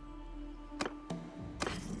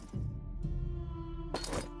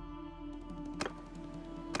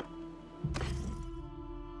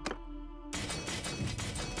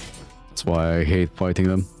 That's why I hate fighting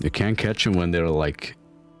them. You can't catch them when they're like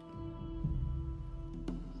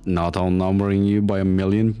not outnumbering you by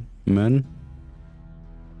 1,000,000 men,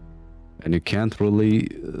 and you can't really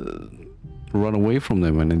run away from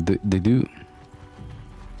them when they do.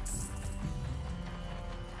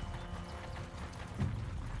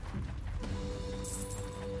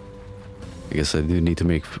 I guess I do need to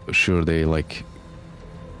make sure they like.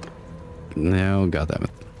 No, goddammit.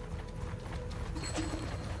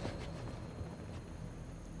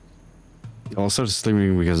 I'll start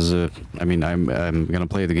streaming because I mean I'm gonna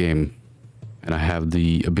play the game, and I have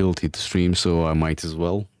the ability to stream, so I might as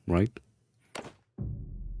well, right?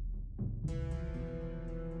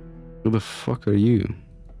 Who the fuck are you?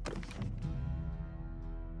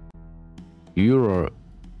 You're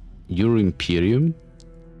Imperium?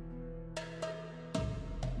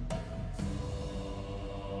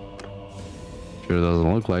 Sure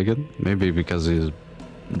doesn't look like it. Maybe because he's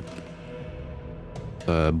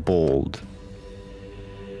bald.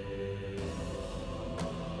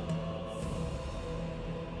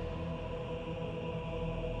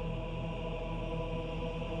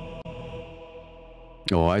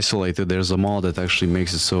 Oh, isolated. There's a mod that actually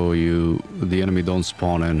makes it so the enemy don't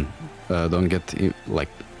spawn in, don't get like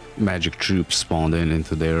magic troops spawned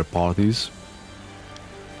into their parties.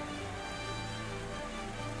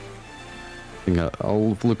 I think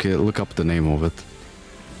I'll look up the name of it.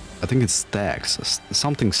 I think it's Stacks,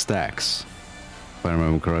 something Stacks, if I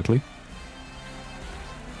remember correctly.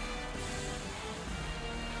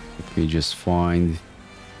 Let me just find.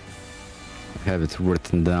 I have it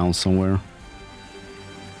written down somewhere.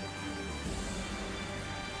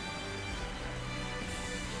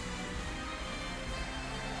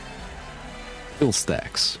 Still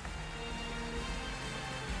Stacks.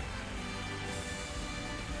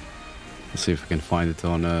 Let's see if we can find it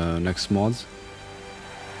on next mods.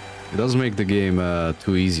 It does make the game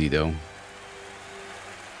too easy though.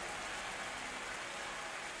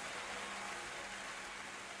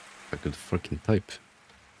 I could freaking type.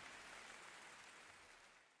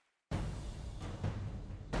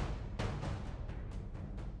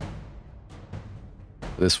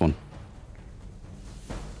 This one.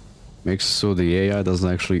 Makes so the AI doesn't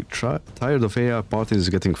actually try. Tired of AI parties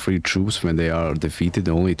getting free troops when they are defeated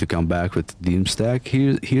only to come back with Doom Stack?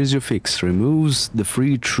 Here's your fix. Removes the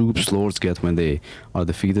free troops lords get when they are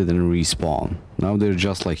defeated and respawn. Now they're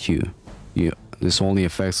just like you. This only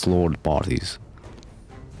affects lord parties.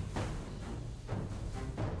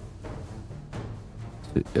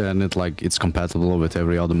 And it's compatible with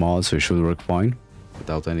every other mod, so it should work fine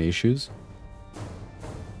without any issues.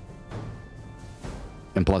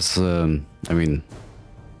 And plus, I mean,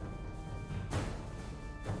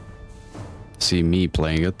 see me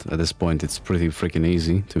playing it, at this point it's pretty freaking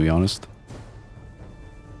easy, to be honest.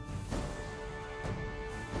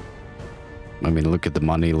 I mean, look at the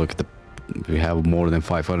money, look at the... We have more than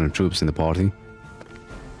 500 troops in the party.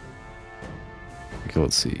 Okay,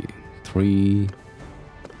 let's see. 3...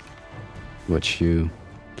 What's you?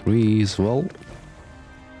 3 as well.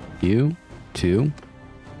 You? 2.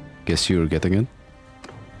 Guess you're getting it.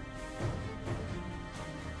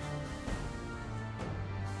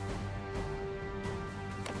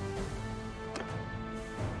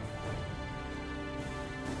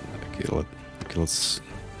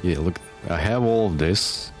 Yeah, look, I have all of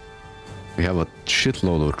this. We have a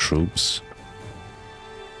shitload of troops.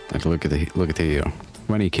 Like, look at here.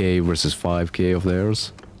 20k versus 5k of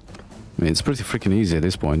theirs. I mean, it's pretty freaking easy at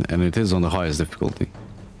this point, and it is on the highest difficulty.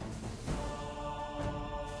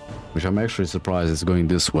 Which I'm actually surprised it's going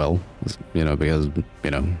this well, you know, because, you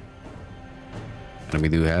know, and we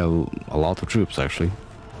do have a lot of troops, actually,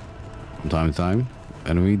 from time to time.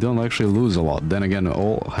 And we don't actually lose a lot. Then again,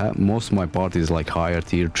 most of my party is like higher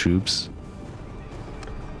tier troops.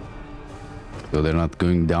 So they're not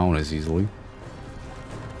going down as easily.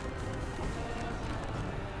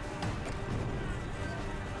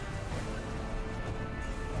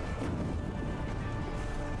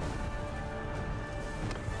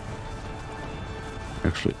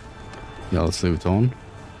 Actually, yeah, let's leave it on.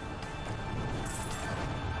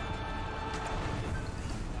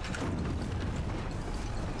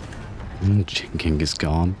 King is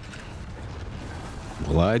gone.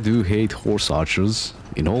 Well, I do hate horse archers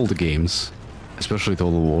in all the games, especially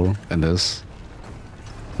Total War and this.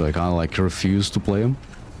 So I kind of like refuse to play them.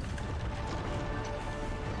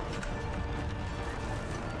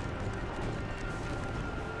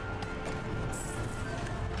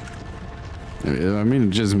 I mean,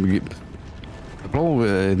 it just the problem.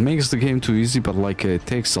 It makes the game too easy, but like it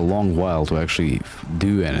takes a long while to actually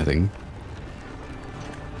do anything.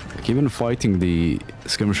 Like even fighting the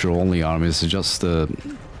skirmisher only armies, it just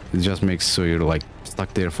makes so you're like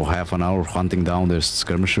stuck there for half an hour hunting down their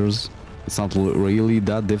skirmishers. It's not really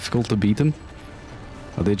that difficult to beat them,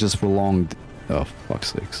 but they just prolonged. Oh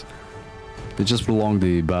fuck's sakes! They just prolonged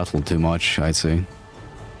the battle too much, I'd say.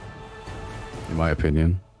 In my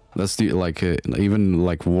opinion. That's the like even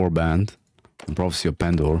like Warband and Prophecy of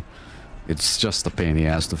Pandor. It's just a pain in the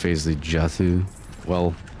ass to face the Jatu.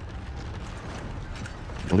 Well,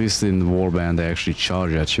 at least in Warband they actually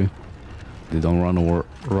charge at you. They don't run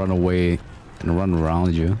away and run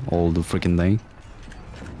around you all the freaking day.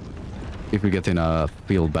 If we get in a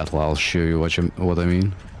field battle, I'll show you what I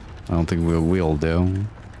mean. I don't think we will though.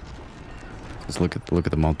 Just look at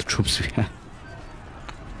the amount of troops we have.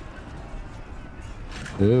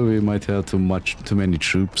 Yeah, we might have too many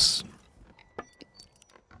troops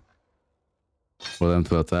for them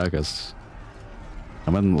to attack us.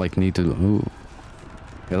 I might like need to. Ooh.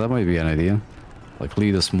 Yeah, that might be an idea. Like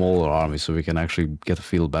lead a smaller army so we can actually get a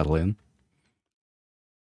field battle in,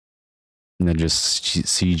 and then just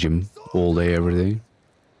siege him all day, every day.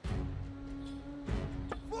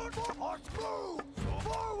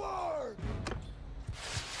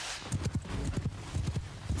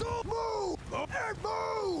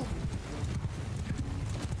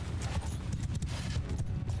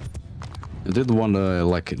 I did one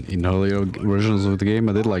like in earlier versions of the game.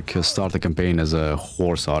 I did like start the campaign as a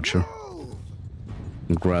horse archer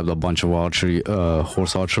and grabbed a bunch of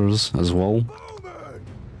horse archers as well,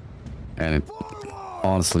 and it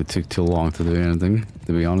honestly took too long to do anything,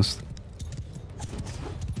 to be honest.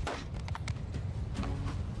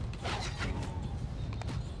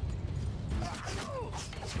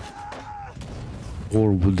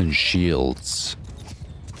 Or wooden shields.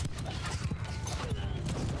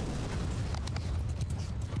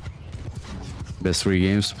 Best 3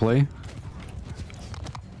 games to play.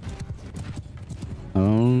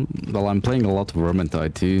 Well, I'm playing a lot of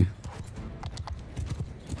Vermintide too.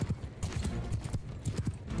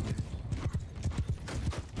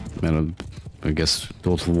 And I guess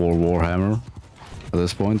Total War Warhammer at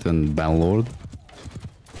this point, and Bannerlord.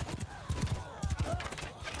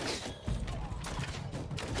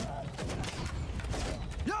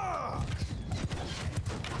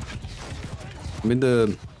 I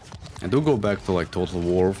mean, I do go back to like Total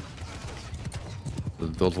War, the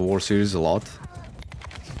Total War series a lot.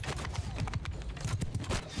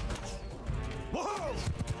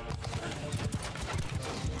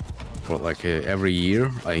 But like every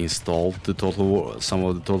year I installed the Total War, some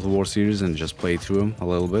of the Total War series, and just play through them a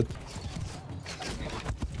little bit.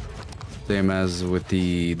 Same as with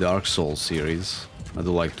the Dark Souls series. I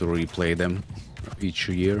do like to replay them each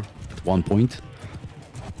year at one point.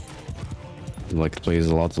 Like plays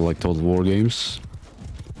a lot of like Total War games.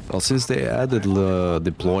 Well, since they added the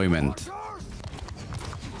deployment,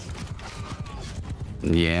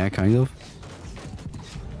 yeah, kind of.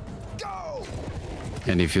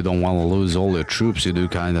 And if you don't want to lose all your troops, you do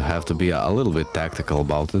kind of have to be a little bit tactical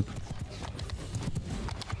about it.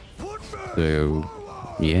 So,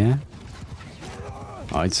 yeah,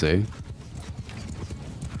 I'd say.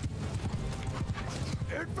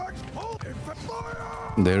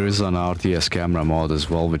 There is an RTS camera mod as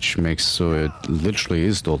well, which makes so it literally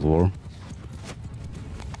is Total War.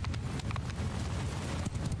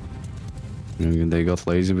 And they got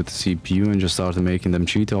lazy with the CPU and just started making them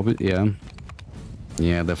cheat of it.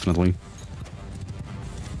 Yeah, definitely.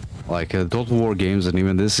 Like Total War games, and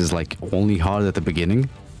even this is like only hard at the beginning.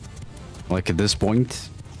 Like at this point,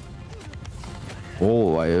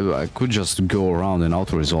 I could just go around and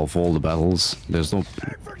auto-resolve all the battles. There's no,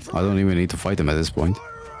 I don't even need to fight them at this point.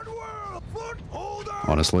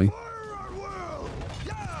 Honestly.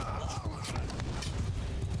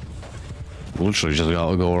 Literally just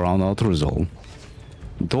go around auto-resolve.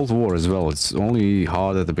 Total War as well, it's only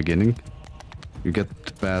hard at the beginning. You get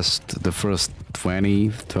past the first 20,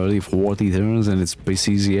 30, 40 turns and it's piss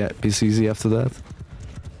easy after that.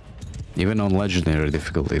 Even on legendary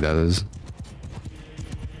difficulty, that is.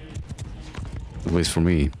 At least for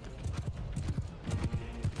me.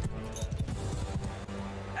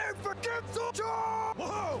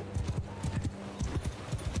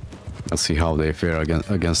 Let's see how they fare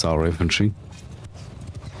against our infantry.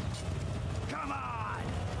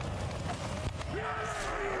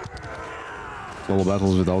 Solo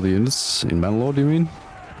battles without the units in Bannerlord, you mean?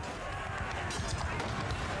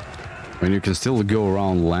 I mean, you can still go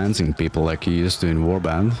around lancing people like you used to in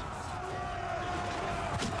Warband.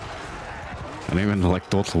 And even like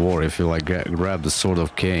Total War, if you like grab the Sword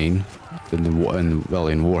of Cain in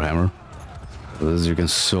Warhammer, as you can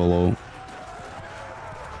solo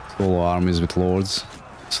armies with lords.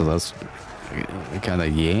 So that's kind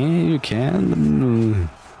of, yeah, you can.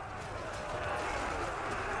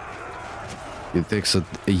 It takes a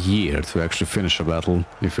year to actually finish a battle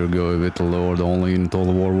if you go with the Lord only in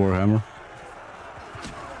Total War Warhammer.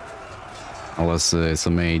 Unless it's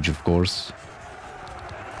a mage, of course.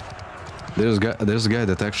 There's a guy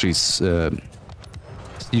that actually sieged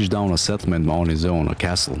down a settlement on his own, a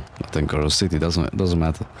castle, I think, or a city, doesn't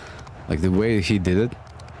matter. Like the way he did it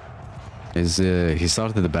is he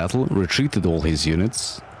started the battle, retreated all his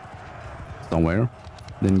units somewhere,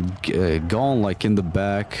 then gone like in the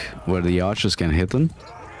back where the archers can hit them,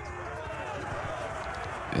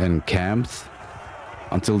 and camped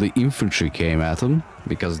until the infantry came at him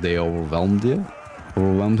because they overwhelmed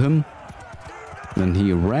him. Then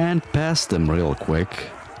he ran past them real quick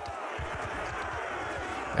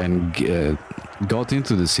and got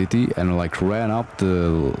into the city and like ran up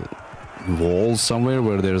the walls somewhere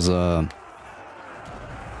where there's a,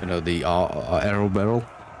 you know, the arrow barrel,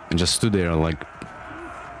 and just stood there like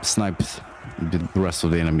sniped the rest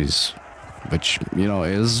of the enemies, which, you know,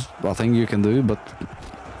 is a thing you can do, but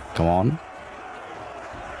come on.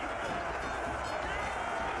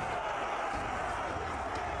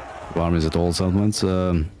 Armies at all settlements.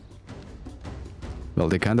 Well,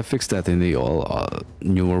 they kind of fixed that in the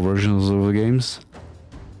newer versions of the games.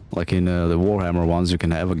 Like in the Warhammer ones, you can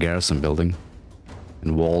have a garrison building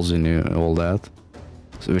and walls and all that.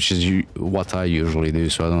 So, which is what I usually do,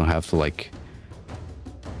 so I don't have to like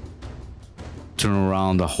turn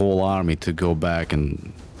around the whole army to go back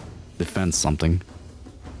and defend something.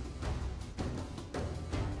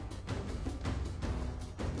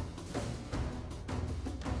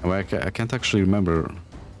 I can't actually remember.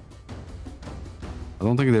 I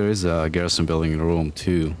don't think there is a garrison building in Rome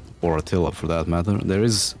 2, or Attila for that matter. There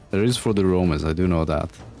is for the Romans, I do know that.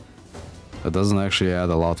 It doesn't actually add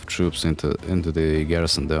a lot of troops into the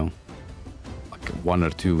garrison though. Like 1 or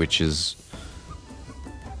 2, which is,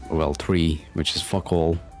 well, 3, which is fuck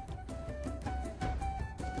all.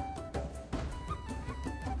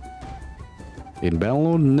 In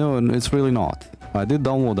Bannerlord, no, it's really not. I did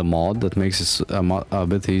download a mod that makes it a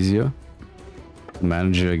bit easier to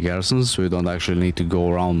manage your garrisons, so you don't actually need to go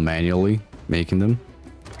around manually making them.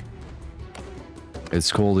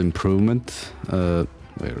 It's called Improvement. Where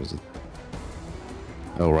is it?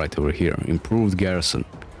 Oh, right over here. Improved Garrison.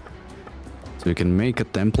 So you can make a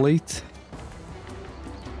template.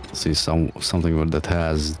 See something that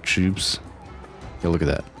has troops. Yeah, look at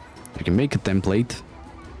that. You can make a template.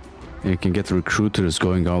 And you can get recruiters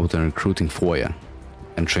going out and recruiting for you,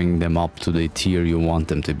 and training them up to the tier you want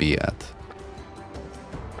them to be at.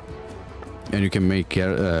 And you can make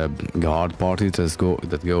guard parties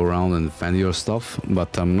that go around and defend your stuff,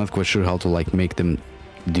 but I'm not quite sure how to like make them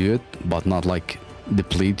do it, but not like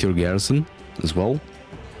deplete your garrison as well.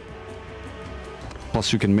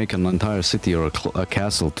 Plus you can make an entire city or a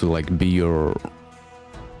castle to like be your,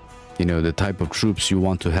 you know, the type of troops you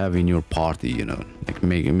want to have in your party, you know, like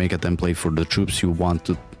make a template for the troops you want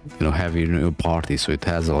to, you know, have in your party, so it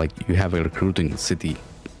has like, you have a recruiting city,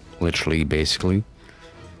 literally, basically.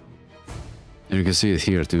 And you can see it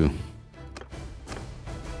here too.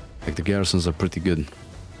 Like the garrisons are pretty good.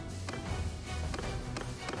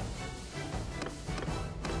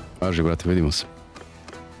 Važi, brate, vidimo se.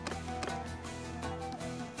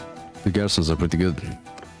 The garrisons are pretty good.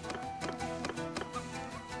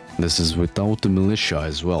 This is without the militia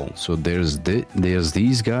as well. So there's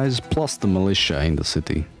these guys plus the militia in the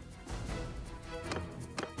city.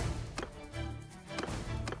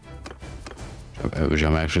 Which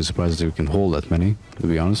I'm actually surprised that you can hold that many, to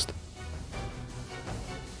be honest.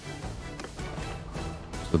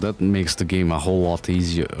 So that makes the game a whole lot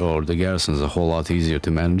easier, or the garrisons a whole lot easier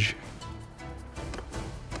to manage.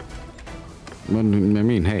 I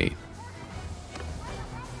mean, hey,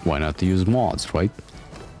 why not use mods, right?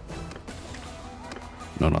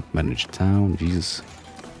 No, not manage town, Jesus.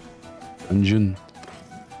 Dungeon.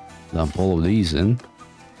 Dump all of these in.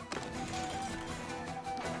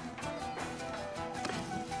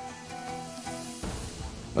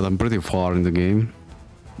 But I'm pretty far in the game.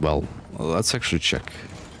 Well, let's actually check.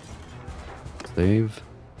 Save.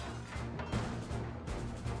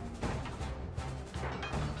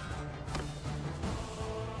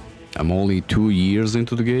 I'm only 2 years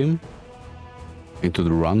into the game. Into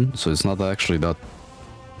the run, so it's not actually that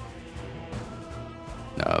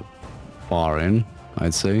far in,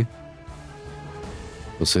 I'd say.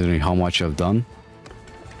 Considering how much I've done.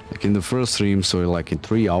 Like in the first stream, so like in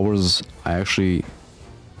 3 hours, I actually,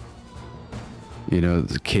 you know,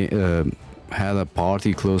 had a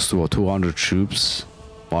party close to 200 troops,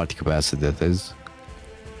 party capacity that is,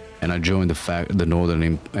 and I joined the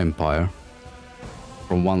Northern Empire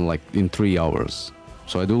from like in 3 hours.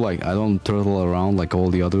 So I don't turtle around like all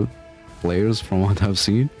the other players from what I've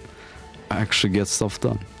seen. I actually get stuff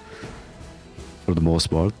done for the most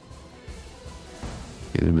part.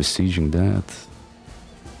 Yeah, they're besieging that.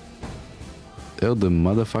 Oh, the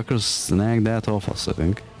motherfuckers snagged that off us, I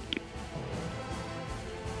think.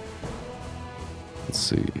 Let's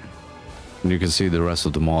see. And you can see the rest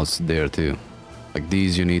of the mods there too. Like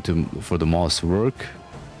these you need to, for the mods to work.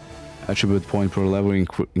 Attribute point per level,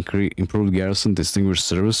 improved garrison, distinguished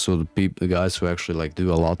service, so the guys who actually like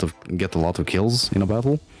get a lot of kills in a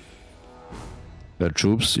battle. The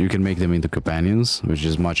troops, you can make them into companions, which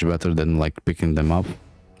is much better than like picking them up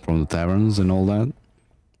from the taverns and all that,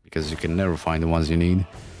 because you can never find the ones you need.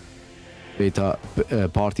 Data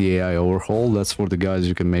party AI overhaul, that's for the guys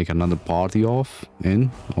you can make another party off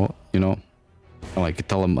in, or, you know, like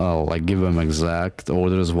tell them, like give them exact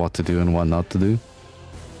orders what to do and what not to do.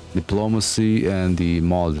 Diplomacy and the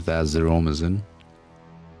mod that has the Romans in.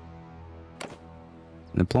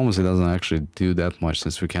 Diplomacy doesn't actually do that much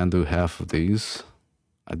since we can't do half of these.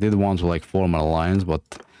 I did want to like form an alliance, but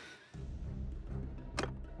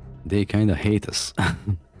they kind of hate us,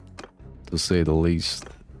 to say the least.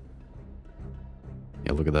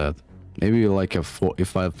 Yeah, look at that. Maybe like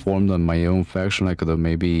if I formed my own faction, I could have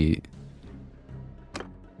maybe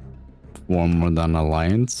formed an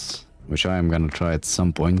alliance, which I am gonna try at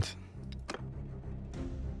some point.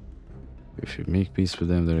 If you make peace with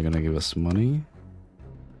them, they're gonna give us money.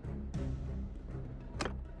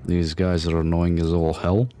 These guys are annoying as all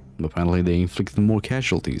hell. Apparently they inflicted more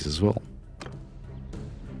casualties as well.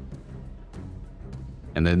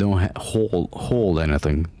 And they don't hold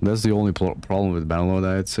anything. That's the only problem with Bannerlord,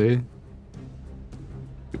 I'd say.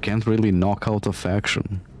 You can't really knock out a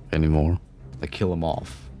faction anymore. Like kill them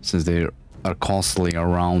off, since they are constantly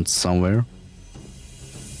around somewhere.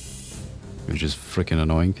 Which is freaking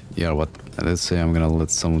annoying. Yeah, but let's say I'm gonna let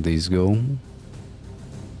some of these go.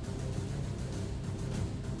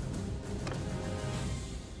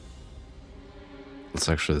 Let's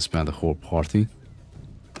actually disband the whole party.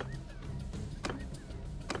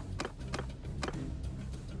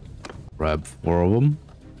 Grab 4 of them.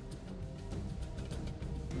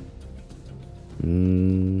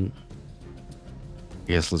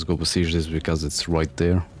 Yes, let's go besiege this because it's right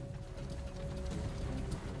there.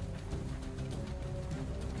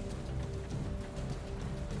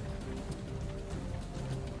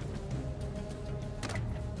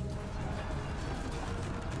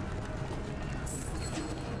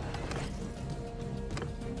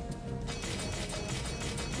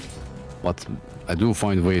 But I do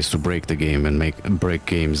find ways to break the game and break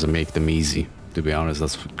games and make them easy. To be honest,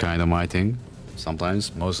 that's kind of my thing.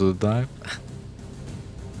 Sometimes, most of the time.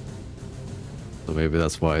 So maybe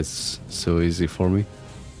that's why it's so easy for me.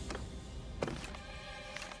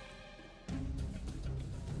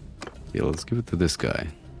 Yeah, let's give it to this guy.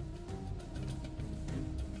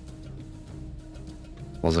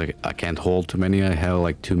 Was like I can't hold too many. I have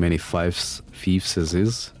like too many fiefs as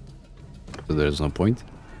is. So there's no point.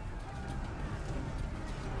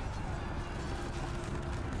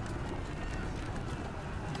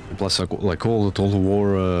 Plus, like all the Total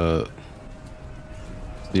War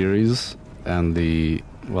series and the,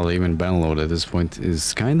 well, even Bannerlord at this point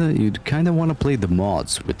is you kind of want to play the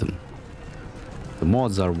mods with them. The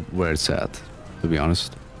mods are where it's at, to be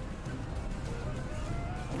honest.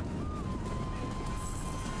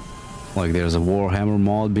 Like there's a Warhammer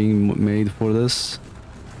mod being made for this.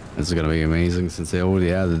 It's gonna be amazing since they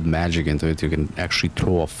already added magic into it. You can actually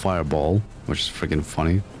throw a fireball, which is freaking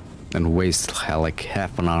funny. And waste like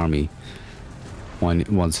half an army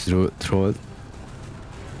once you throw it.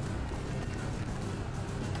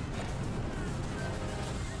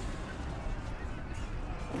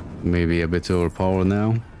 maybe a bit overpowered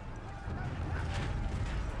now.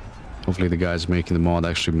 Hopefully the guys making the mod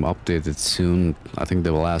actually update it soon. I think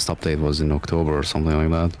the last update was in October or something like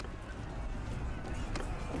that.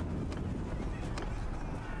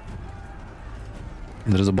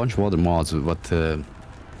 And there's a bunch of other mods, but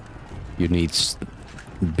you need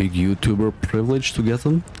big YouTuber privilege to get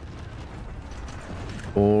them.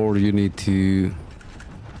 Or you need to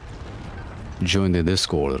join the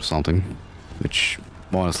Discord or something. Which,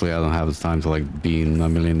 honestly, I don't have the time to like be in a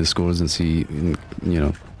million Discords and see, you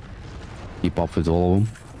know, keep up with all of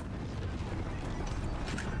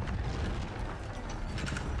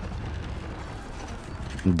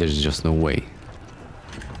them. There's just no way.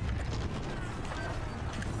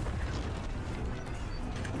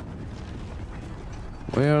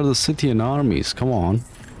 Where are the city and armies? Come on.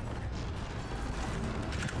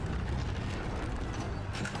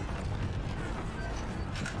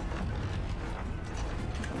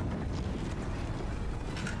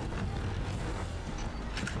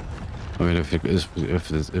 I mean, if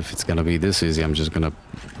it's gonna be this easy, I'm just gonna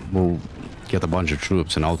get a bunch of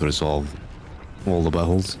troops and auto-resolve all the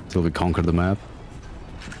battles till we conquer the map.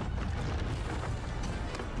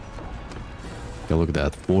 Yeah, look at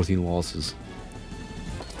that, 14 losses.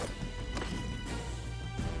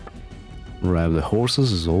 Grab the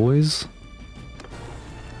horses as always.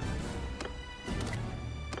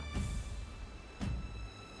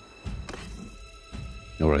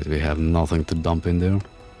 Alright, we have nothing to dump in there.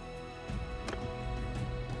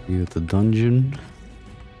 Get the dungeon.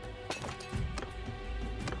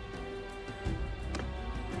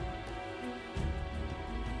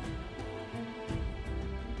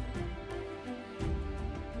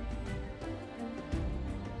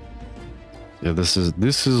 Yeah, this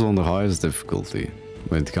is on the highest difficulty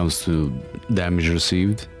when it comes to damage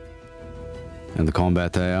received and the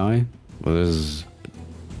combat AI. But there's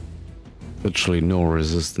literally no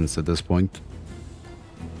resistance at this point.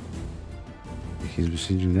 He's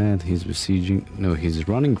besieging that, he's besieging... No, he's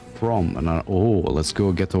running from... oh, let's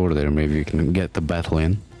go get over there. Maybe we can get the battle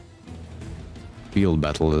in. Field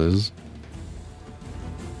battle it is.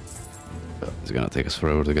 It's gonna take us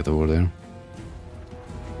forever to get over there.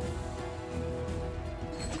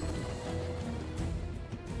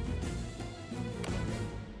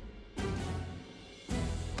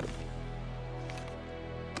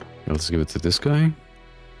 Let's give it to this guy.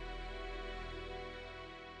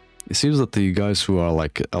 It seems that the guys who are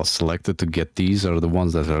like selected to get these are the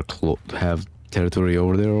ones that are have territory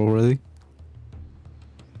over there already.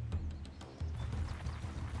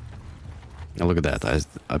 Now look at that.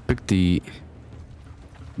 I picked the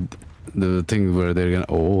thing where they're gonna...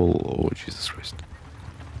 Oh, Jesus Christ.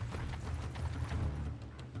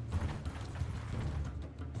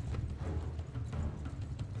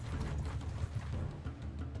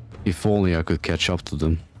 If only I could catch up to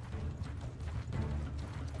them.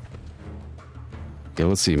 Okay,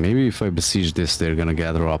 let's see. Maybe if I besiege this, they're gonna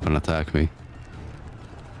gather up and attack me.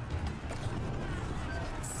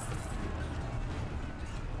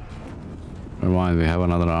 Never mind, we have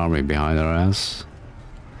another army behind our ass.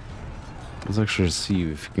 Let's actually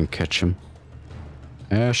see if we can catch him.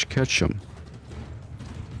 Ash, catch him.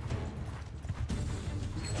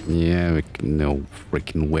 Yeah, we can, no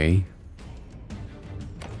freaking way.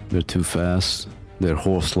 They're too fast. They're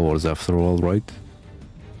horse lords after all, right?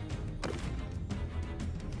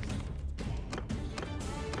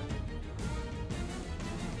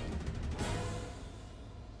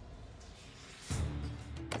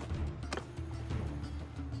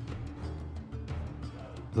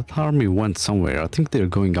 That army went somewhere. I think they're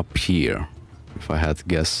going up here, if I had to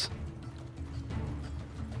guess.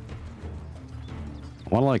 I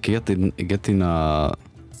wanna like get in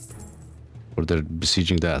or they're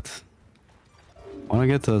besieging that. I wanna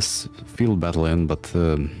get a field battle in, but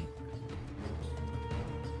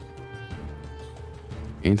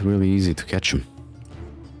ain't really easy to catch them.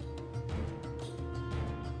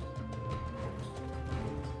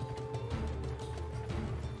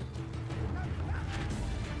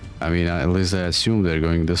 I mean, at least I assume they're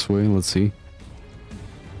going this way. Let's see.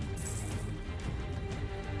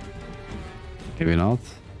 Maybe not.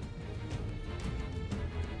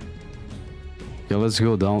 Yeah, let's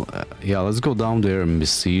go down. Yeah, let's go down there and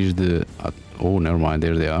besiege the... oh, never mind.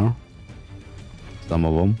 There they are. Some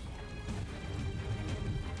of them.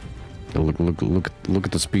 Yeah, look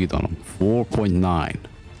at the speed on them. 4.9.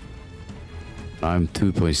 I'm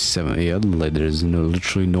 2.7. Yeah, like, there's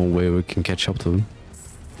literally no way we can catch up to them.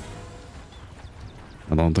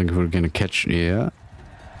 I don't think we're gonna catch... Yeah.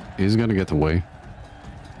 He's gonna get away.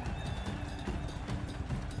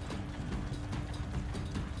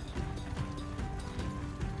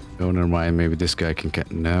 Oh, never mind. Maybe this guy can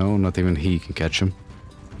catch. No, not even he can catch him.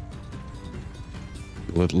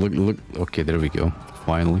 Look. Okay, there we go.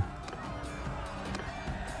 Finally.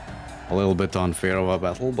 A little bit unfair of a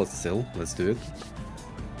battle, but still, let's do it.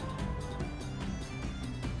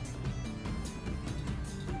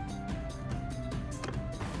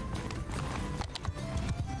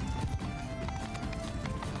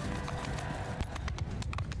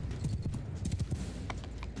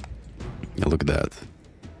 Yeah, look at that.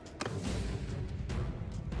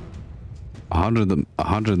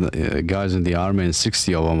 100 guys in the army and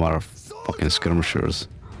 60 of them are fucking skirmishers.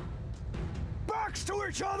 Backs to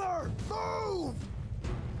each other! Move!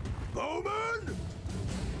 Bowman!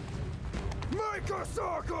 Make a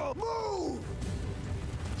circle! Move!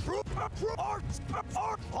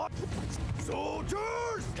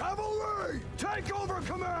 Soldiers! Cavalry! Take over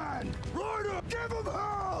command! Rider! Give them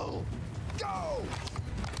hell! Go!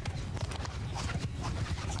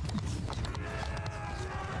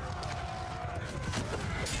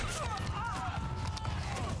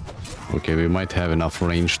 Okay, we might have enough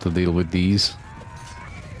range to deal with these.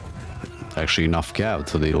 Actually, enough cav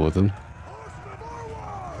to deal with them.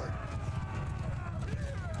 Forward!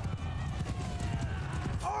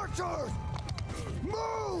 Archers!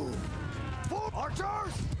 Move!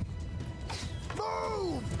 Archers!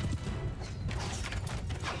 Move!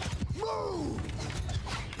 Move!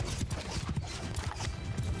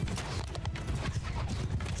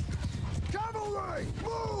 Cavalry!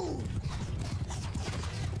 Move!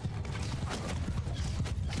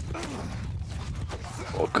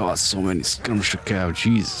 Oh god, so many skirmisher cav,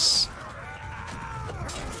 Jesus.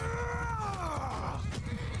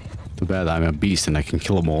 Too bad I'm a beast and I can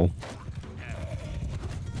kill them all.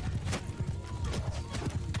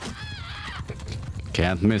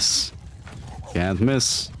 Can't miss. Can't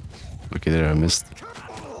miss. Okay, there I missed.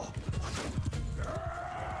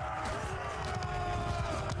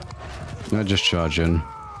 I just charge in.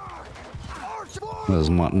 There's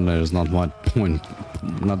not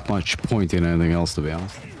much point in anything else, to be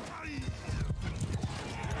honest.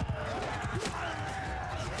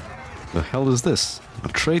 The hell is this? A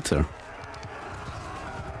traitor.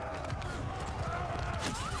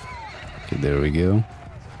 Okay, there we go.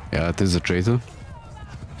 Yeah, it is a traitor.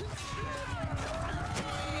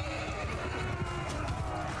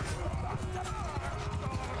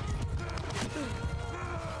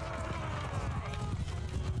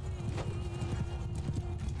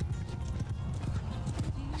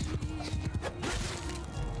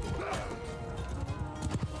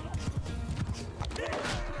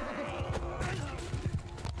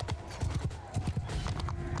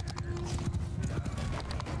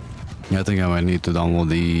 I think I might need to download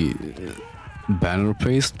the banner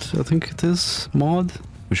paste, I think it is, mod,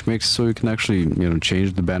 which makes so you can actually, you know,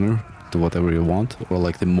 change the banner to whatever you want, or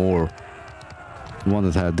like the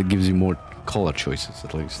one that gives you more color choices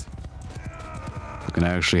at least. You can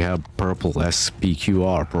actually have purple,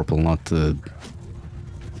 SPQR purple, not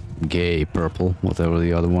gay purple, whatever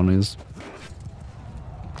the other one is.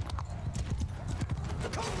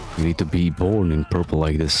 You need to be born in purple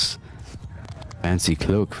like this fancy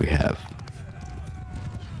cloak we have.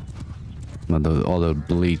 Not the other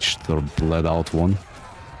bleached or bled out one.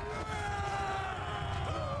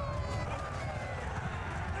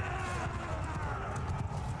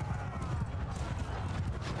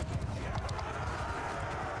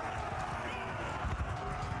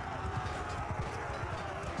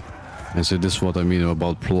 And so this is what I mean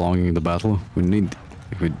about prolonging the battle. We need,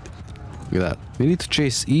 look at that. We need to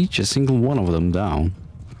chase a single one of them down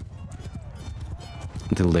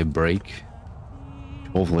until they break.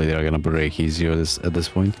 Hopefully they're gonna break easier at this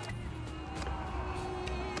point.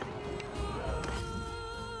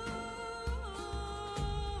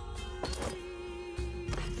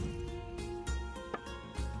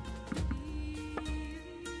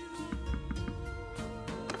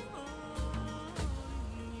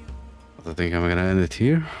 But I think I'm gonna end it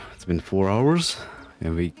here. It's been 4 hours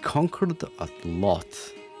and we conquered a lot.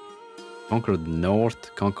 Conquered the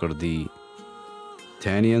north, conquered the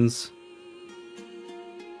Tanians,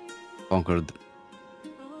 conquered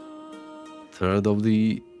third of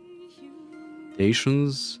the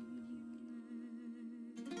nations.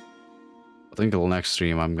 I think in the next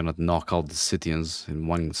stream I'm gonna knock out the Scythians in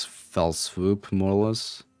one fell swoop, more or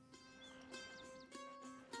less.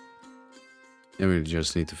 And we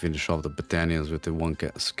just need to finish off the Battanians with the one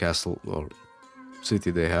castle or city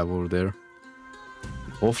they have over there.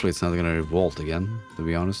 Hopefully it's not gonna revolt again, to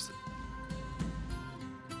be honest.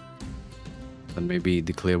 And maybe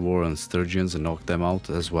declare war on Sturgians and knock them out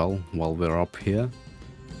as well while we're up here.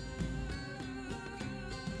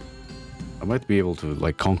 I might be able to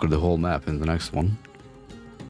like conquer the whole map in the next one.